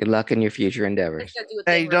 Good luck in your future endeavors.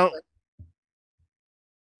 Hey, don't.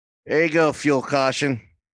 There you go, fuel caution.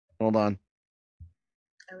 Hold on.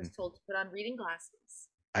 I was told to put on reading glasses.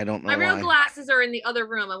 I don't know. My real glasses are in the other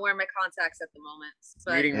room. I'm wearing my contacts at the moment.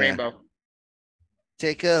 But... Reading Rainbow.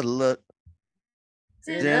 Take a look.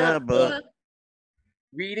 Down a book.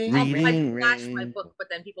 Reading. I flash my book, but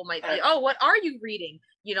then people might be, oh, what are you reading?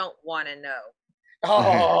 You don't want to know.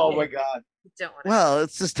 Oh my God. You don't want to know.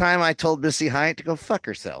 It's this time I told Missy Hyatt to go fuck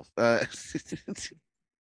herself. I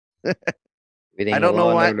don't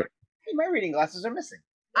know why. My reading glasses are missing.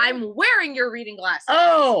 I'm wearing your reading glasses.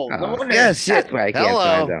 Oh, yes. Right.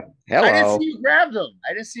 Hello. Hello. I didn't see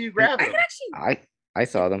you grab them. I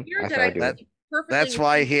saw them. That's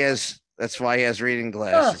why he has reading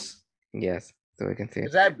glasses. Yes, so we can see.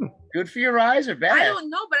 Is that good for your eyes or bad? I don't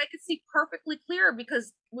know, but I can see perfectly clear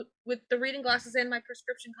because with the reading glasses and my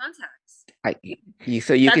prescription contacts.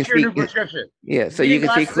 So you That's can your see. New prescription. Yeah, so you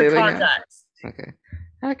can see clearly now. Okay,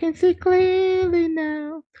 I can see clearly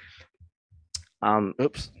now.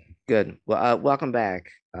 Oops. Good. Well, welcome back,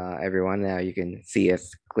 everyone. Now you can see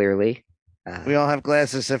us clearly. We all have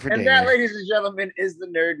glasses except for And Dana. that, ladies and gentlemen, is the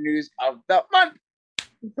nerd news of the month.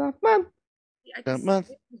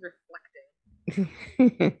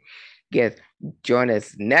 Yes, join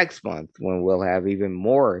us next month when we'll have even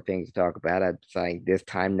more things to talk about. I'm saying this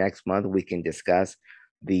time next month we can discuss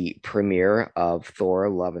the premiere of Thor: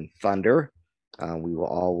 Love and Thunder. We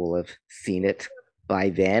will have seen it by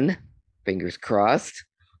then. Fingers crossed.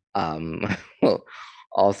 We'll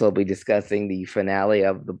also be discussing the finale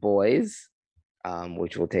of The Boys,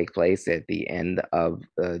 which will take place at the end of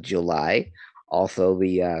July. Also,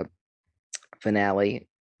 the finale,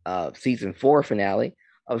 season 4 finale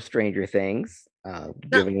of Stranger Things,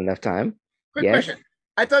 given enough time. Quick question.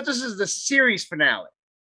 I thought this is the series finale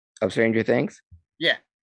of Stranger Things. Yeah.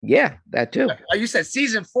 Yeah, that too. Oh, you said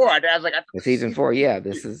season 4. I was like, Season 4. Yeah,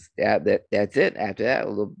 this is that's it. After that,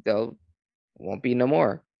 there won't be no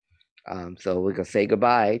more. So we're gonna say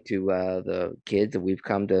goodbye to the kids that we've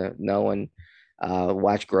come to know and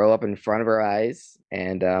watch grow up in front of our eyes,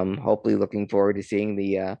 and hopefully looking forward to seeing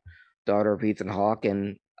the daughter of Ethan Hawke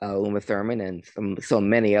and Uma Thurman and so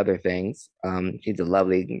many other things. She's a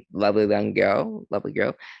lovely, lovely young girl, lovely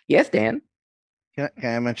girl. Yes, Dan. Can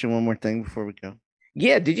I mention one more thing before we go?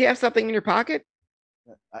 Yeah, did you have something in your pocket?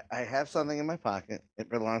 I have something in my pocket. It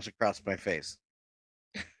belongs across my face.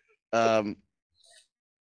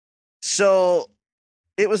 So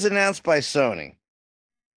it was announced by Sony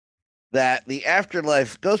that the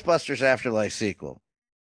Ghostbusters Afterlife sequel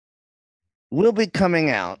will be coming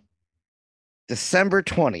out December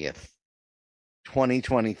 20th,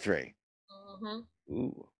 2023.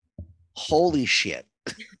 Ooh. Holy shit.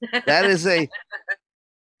 That's a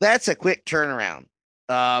quick turnaround.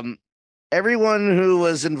 Everyone who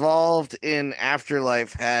was involved in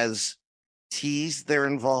Afterlife has teased their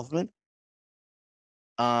involvement.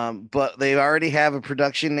 But they already have a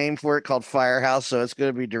production name for it called Firehouse, so it's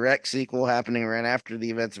going to be direct sequel happening right after the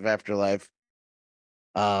events of Afterlife.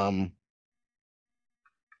 That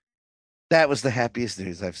was the happiest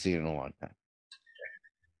news I've seen in a long time.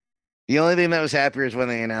 The only thing that was happier is when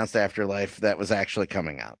they announced Afterlife that was actually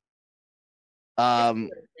coming out.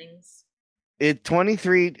 It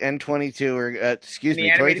 23 and 22 or excuse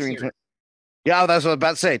me, 23 and 20. Yeah, that's what I was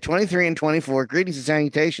about to say. 23 and 24. Greetings and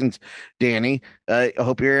salutations, Danny. I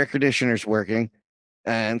hope your air conditioner's working.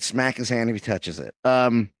 And smack his hand if he touches it.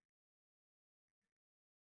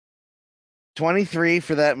 23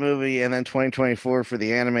 for that movie, and then 2024 for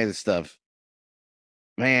the animated stuff.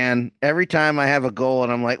 Man, every time I have a goal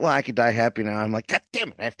and I'm like, well, I could die happy now. I'm like, God damn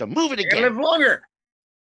it, I have to move it again. Live longer.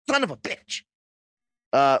 Son of a bitch.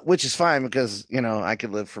 Which is fine because, I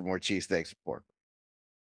could live for more cheesesteaks and pork.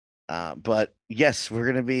 But yes, we're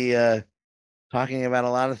going to be talking about a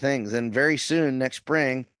lot of things. And very soon, next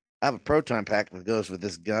spring, I have a proton pack that goes with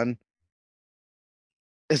this gun.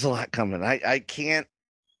 There's a lot coming. I can't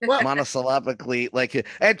monosyllabically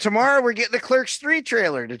and tomorrow we're getting the Clerks 3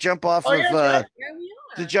 trailer to jump off Ghostbusters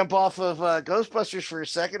for a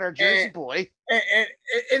second. Our Jersey boy. And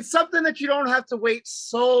it's something that you don't have to wait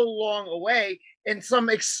so long away. And some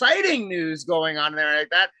exciting news going on there like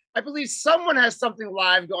that. I believe someone has something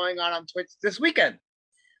live going on Twitch this weekend.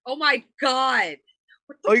 Oh my God.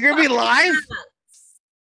 You're going to be live?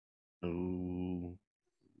 Ooh.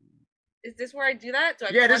 Is this where I do that?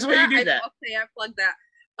 This is where you do that. Okay, I plugged that.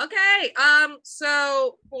 Okay,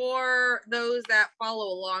 so for those that follow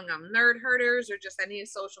along on Nerdherders or just any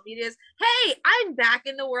social medias, hey, I'm back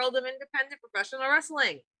in the world of independent professional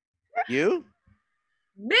wrestling. You?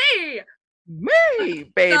 Me,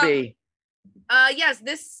 baby. So, yes,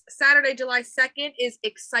 this Saturday, July 2nd is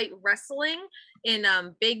Excite Wrestling in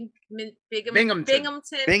Binghamton, New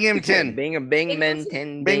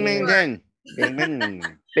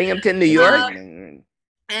York.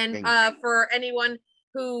 And for anyone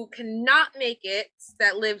who cannot make it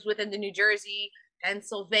that lives within the New Jersey,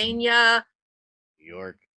 Pennsylvania, New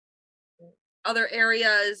York, other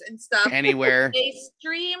areas and stuff, anywhere, they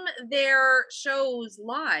stream their shows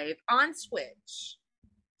live on Twitch.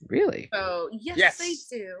 Really? So yes, they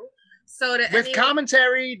do. So with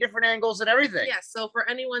commentary, different angles, and everything. Yeah. So for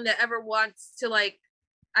anyone that ever wants to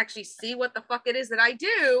actually see what the fuck it is that I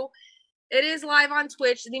do, it is live on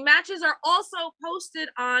Twitch. The matches are also posted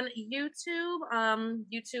on YouTube,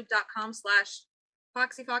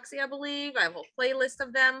 youtube.com/FoxyFoxy, I believe. I have a whole playlist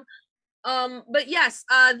of them. But yes,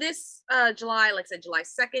 this July, like I said, July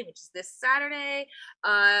 2nd, which is this Saturday,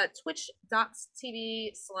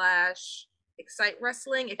 twitch.tv/Excite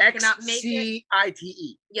Wrestling. If you cannot make it,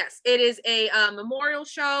 XCITE. Yes, it is a memorial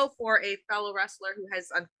show for a fellow wrestler who has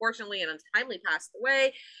unfortunately and untimely passed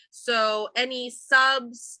away. So any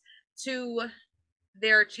subs to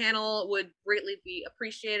their channel would greatly be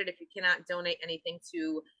appreciated if you cannot donate anything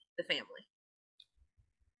to the family.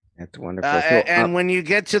 That's wonderful. And when you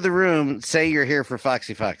get to the room, say you're here for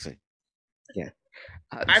Foxy Foxy. Yeah.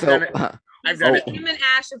 I've done it. I've done it. Him and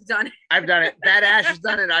Ash have done it. I've done it. That Ash has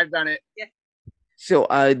done it. I've done it. Yeah. So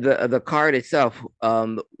the card itself,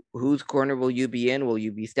 whose corner will you be in? Will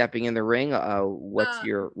you be stepping in the ring? What's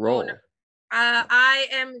your role? No. I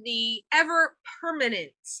am the ever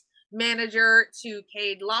permanent manager to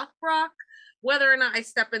Cade Lothbrock. Whether or not I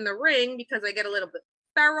step in the ring because I get a little bit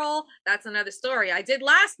feral, that's another story. I did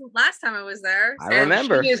last time I was there. I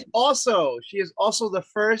remember. She is also the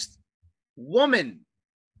first woman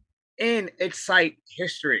in Excite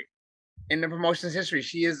history. in the promotion's history.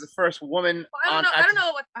 She is the first woman. Well, I don't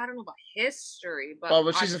know about history,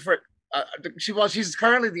 but she's the first. She's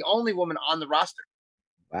currently the only woman on the roster.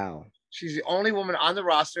 Wow. She's the only woman on the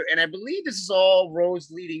roster, and I believe this is all roads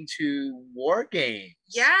leading to War Games.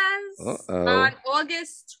 Yes. Uh-oh. On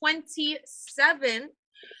August 27th,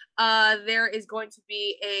 there is going to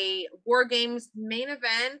be a War Games main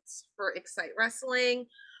event for Excite Wrestling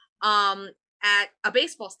at a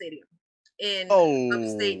baseball stadium in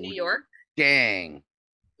upstate New York. Dang.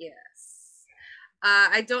 Yes.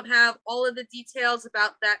 I don't have all of the details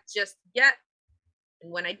about that just yet.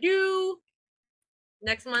 And when I do,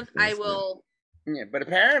 next month I will. Yeah, but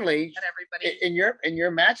apparently, everybody in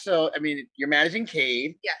your match, so I mean, you're managing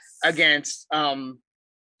Cade. Yes. Against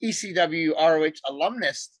ECW ROH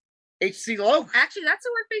alumnus HC Loke. Actually, that's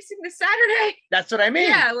who we're facing this Saturday. That's what I mean.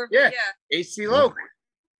 Yeah, HC Loke.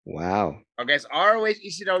 Wow. Against ROH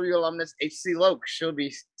ECW alumnus HC Loke. She'll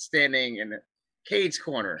be standing in Cade's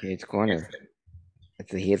corner. Cade's corner.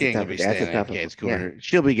 That's a tough Cade's corner. Yeah.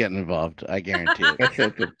 She'll be getting involved. I guarantee it. I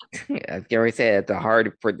was going to say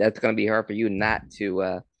that's going to be hard for you not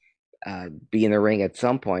to be in the ring at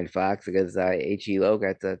some point, Fox, because H.E. Loke,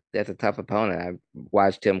 that's a tough opponent. I've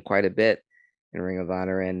watched him quite a bit in Ring of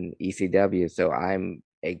Honor and ECW, so I'm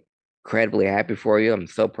incredibly happy for you. I'm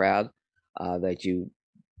so proud that you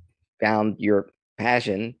found your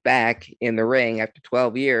passion back in the ring after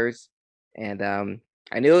 12 years, and I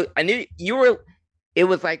knew you were. It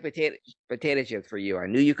was like potato chips for you. I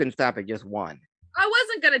knew you couldn't stop at just one. I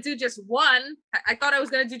wasn't gonna do just one. I thought I was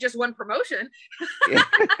gonna do just one promotion.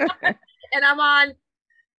 And I'm on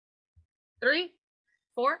 3,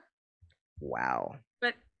 4. Wow.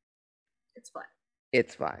 But it's fun.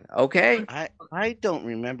 It's fine. Okay. I don't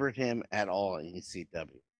remember him at all in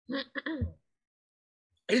ECW.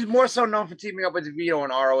 He's more so known for teaming up with Vito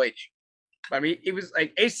and ROH. I mean, it was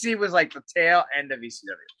like AC was like the tail end of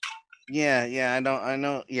ECW. Yeah, I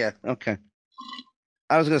know. Yeah, okay.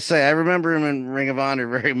 I was gonna say I remember him in Ring of Honor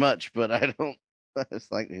very much, but I don't.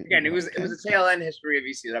 It's like again, it was a tail end history of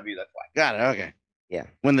ECW. That's why. Got it. Okay. Yeah.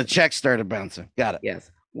 When the checks started bouncing. Got it.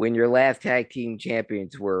 Yes. When your last tag team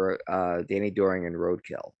champions were Danny Doring and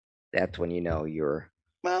Roadkill, that's when you know you're.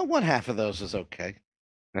 Well, one half of those is okay.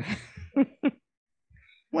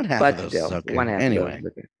 One half of those is okay.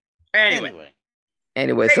 Anyway,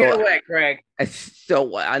 take it away, Craig.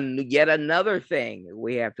 So yet another thing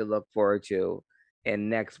we have to look forward to in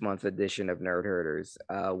next month's edition of Nerdherders.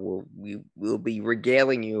 We'll be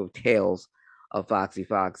regaling you of tales of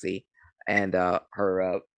Foxy and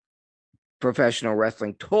her professional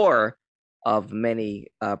wrestling tour of many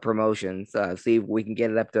promotions. See if we can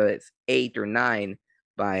get it up to 8 or 9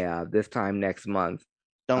 by this time next month.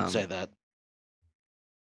 Don't say that.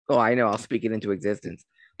 Oh, I know. I'll speak it into existence.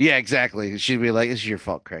 Yeah, exactly. She'd be like, "It's your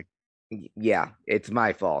fault, Craig." Yeah, it's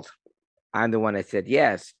my fault. I'm the one that said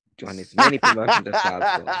yes. Join as many promotions as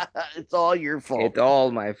possible. It's all your fault. It's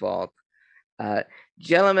all my fault.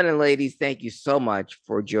 Gentlemen and ladies, thank you so much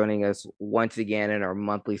for joining us once again in our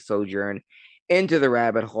monthly sojourn into the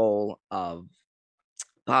rabbit hole of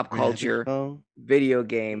pop culture, video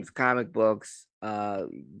games, comic books,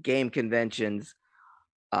 game conventions,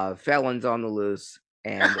 felons on the loose,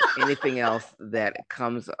 and anything else that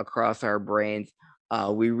comes across our brains.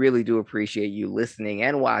 We really do appreciate you listening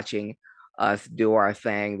and watching us do our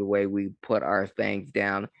thing the way we put our things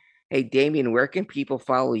down. Hey, Damien, where can people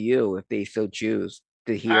follow you if they so choose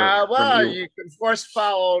to hear from you? You can, of course,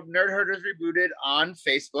 follow Nerdherders Rebooted on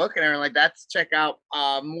Facebook and everything like that to check out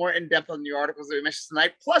more in-depth on the articles that we mentioned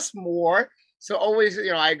tonight, plus more. So always,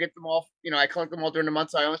 I get them all, I collect them all during the month,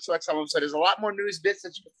 so I always select some of them. So there's a lot more news bits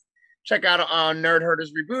that you can check out on Nerdherders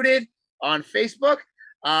Rebooted on Facebook.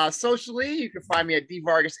 Socially, you can find me at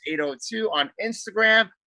dvargas802 on Instagram.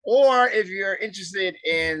 Or if you're interested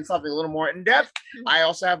in something a little more in depth, I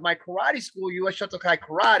also have my karate school, US Shotokai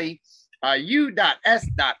Karate,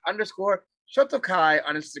 u.s._Shotokai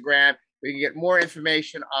on Instagram. We can get more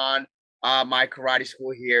information on my karate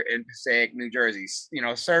school here in Passaic, New Jersey.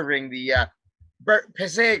 Serving the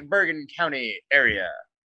Passaic Bergen County area.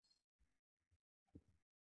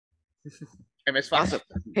 Awesome.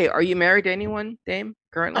 Hey, are you married to anyone, Dame,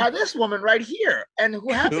 currently? This woman right here. And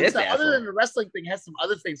who happens to, other than the wrestling thing, has some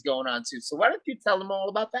other things going on too. So why don't you tell them all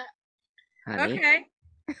about that? Honey? Okay.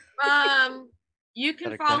 You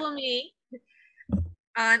can follow me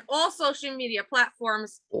on all social media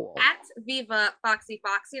platforms at Viva Foxy.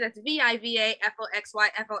 That's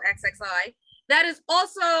VIVAFOXYFOXXI. That is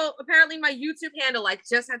also apparently my YouTube handle. I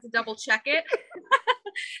just had to double check it.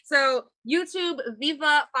 So YouTube,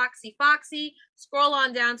 Viva Foxy. Scroll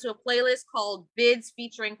on down to a playlist called Vids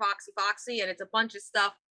featuring Foxy, and it's a bunch of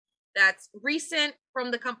stuff that's recent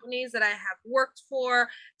from the companies that I have worked for,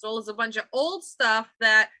 as well as a bunch of old stuff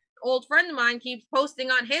that an old friend of mine keeps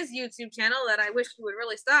posting on his YouTube channel that I wish he would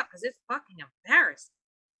really stop because it's fucking embarrassing.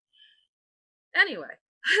 Anyway,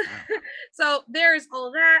 so there's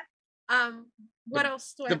all that. What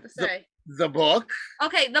else do I have to say? The book.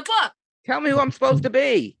 Okay, the book. Tell me who I'm supposed to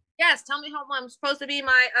be. Yes, tell me how I'm supposed to be.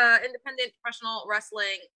 My independent professional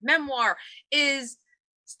wrestling memoir is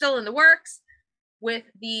still in the works with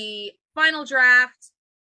the final draft.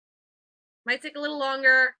 Might take a little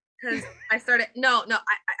longer because I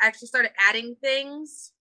actually started adding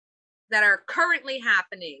things that are currently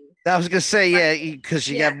happening. I was gonna say, yeah, because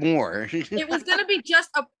you got more. It was gonna be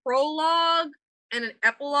just a prologue and an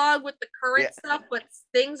epilogue with the current stuff, but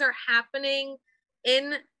things are happening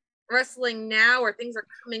in wrestling now, or things are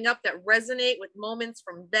coming up that resonate with moments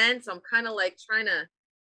from then. So I'm kind of like trying to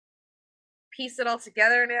piece it all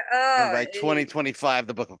together. And by 2025,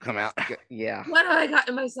 the book will come out. Yeah. What have I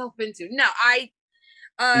gotten myself into? No,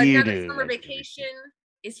 now that summer vacation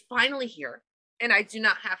is finally here, and I do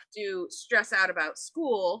not have to stress out about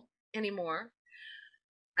school anymore.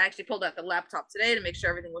 I actually pulled out the laptop today to make sure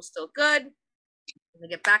everything was still good. I'm gonna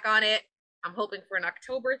get back on it. I'm hoping for an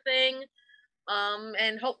October thing.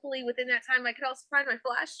 And hopefully within that time I could also find my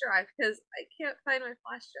flash drive, because I can't find my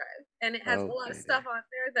flash drive, and it has a lot of stuff on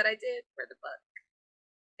there that I did for the book.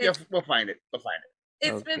 We'll find it.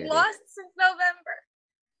 It's been lost since November.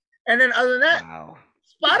 And then other than that, wow.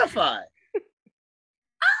 Spotify.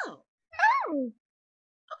 Oh.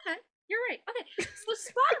 Okay, you're right. Okay, so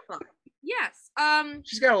Spotify. Yes.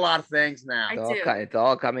 She's got a lot of things now. It's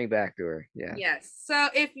all coming back to her. Yeah. Yes. So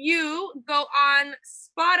if you go on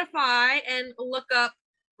Spotify and look up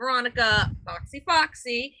Veronica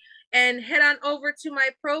Foxy and head on over to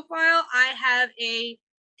my profile, I have a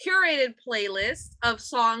curated playlist of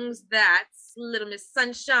songs that Little Miss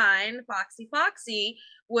Sunshine, Foxy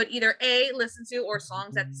would either A, listen to, or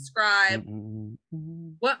songs that describe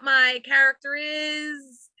what my character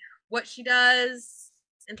is, what she does,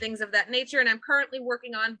 and things of that nature. And I'm currently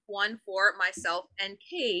working on one for myself and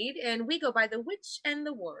Cade, and we go by The Witch and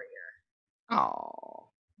the Warrior.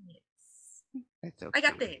 Oh. Yes. That's okay. I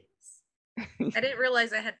got things. I didn't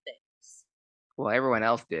realize I had things. Well, everyone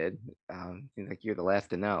else did. Seems like you're the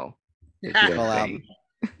last to know.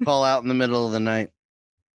 Call out in the middle of the night.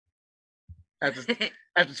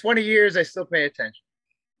 After 20 years, I still pay attention.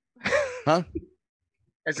 Huh?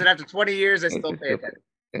 I said after 20 years, I still pay attention.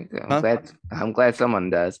 I'm glad someone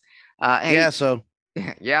does. Hey, yeah, so.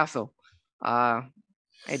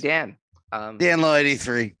 Hey, Dan. Dan Low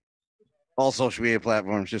 83. All social media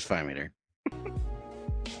platforms, just find me there.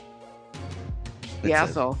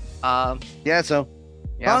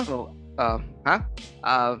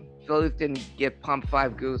 Phillies didn't get pumped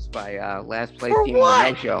 5 goose by last place team what?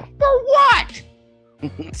 on the show. For what?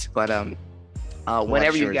 But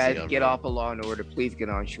whenever you guys get off of Law and Order, please get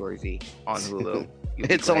on Shorzy on Hulu.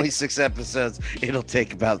 It's only 6 episodes. It'll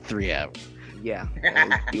take about 3 hours. Yeah,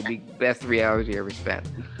 it'll be the best 3 hours you ever spent.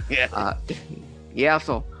 Yeah.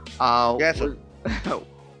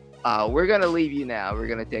 We're gonna leave you now. We're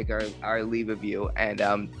gonna take our leave of you,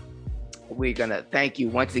 and we're gonna thank you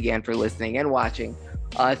once again for listening and watching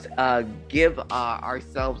us give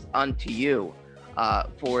ourselves unto you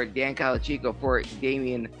for Dan Calachico, for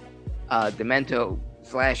Damien Demento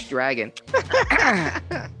 / Dragon,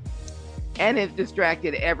 and his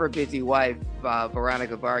distracted, ever busy wife,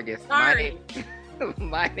 Veronica Vargas. Sorry.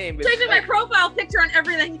 My name is changing my profile picture on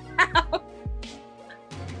everything now.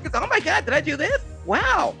 Oh my God, did I do this?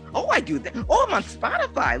 Wow. Oh, I do that. Oh, I'm on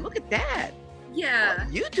Spotify. Look at that. Yeah.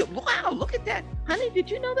 YouTube. Wow, look at that. Honey, did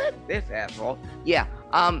you know that? This asshole. Yeah.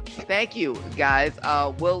 Thank you, guys.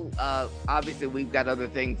 We'll obviously we've got other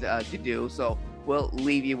things to do, so we'll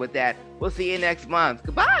leave you with that. We'll see you next month.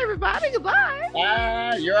 Goodbye, everybody. Goodbye.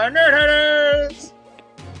 You're our Nerdherders.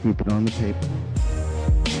 Poop it on the paper.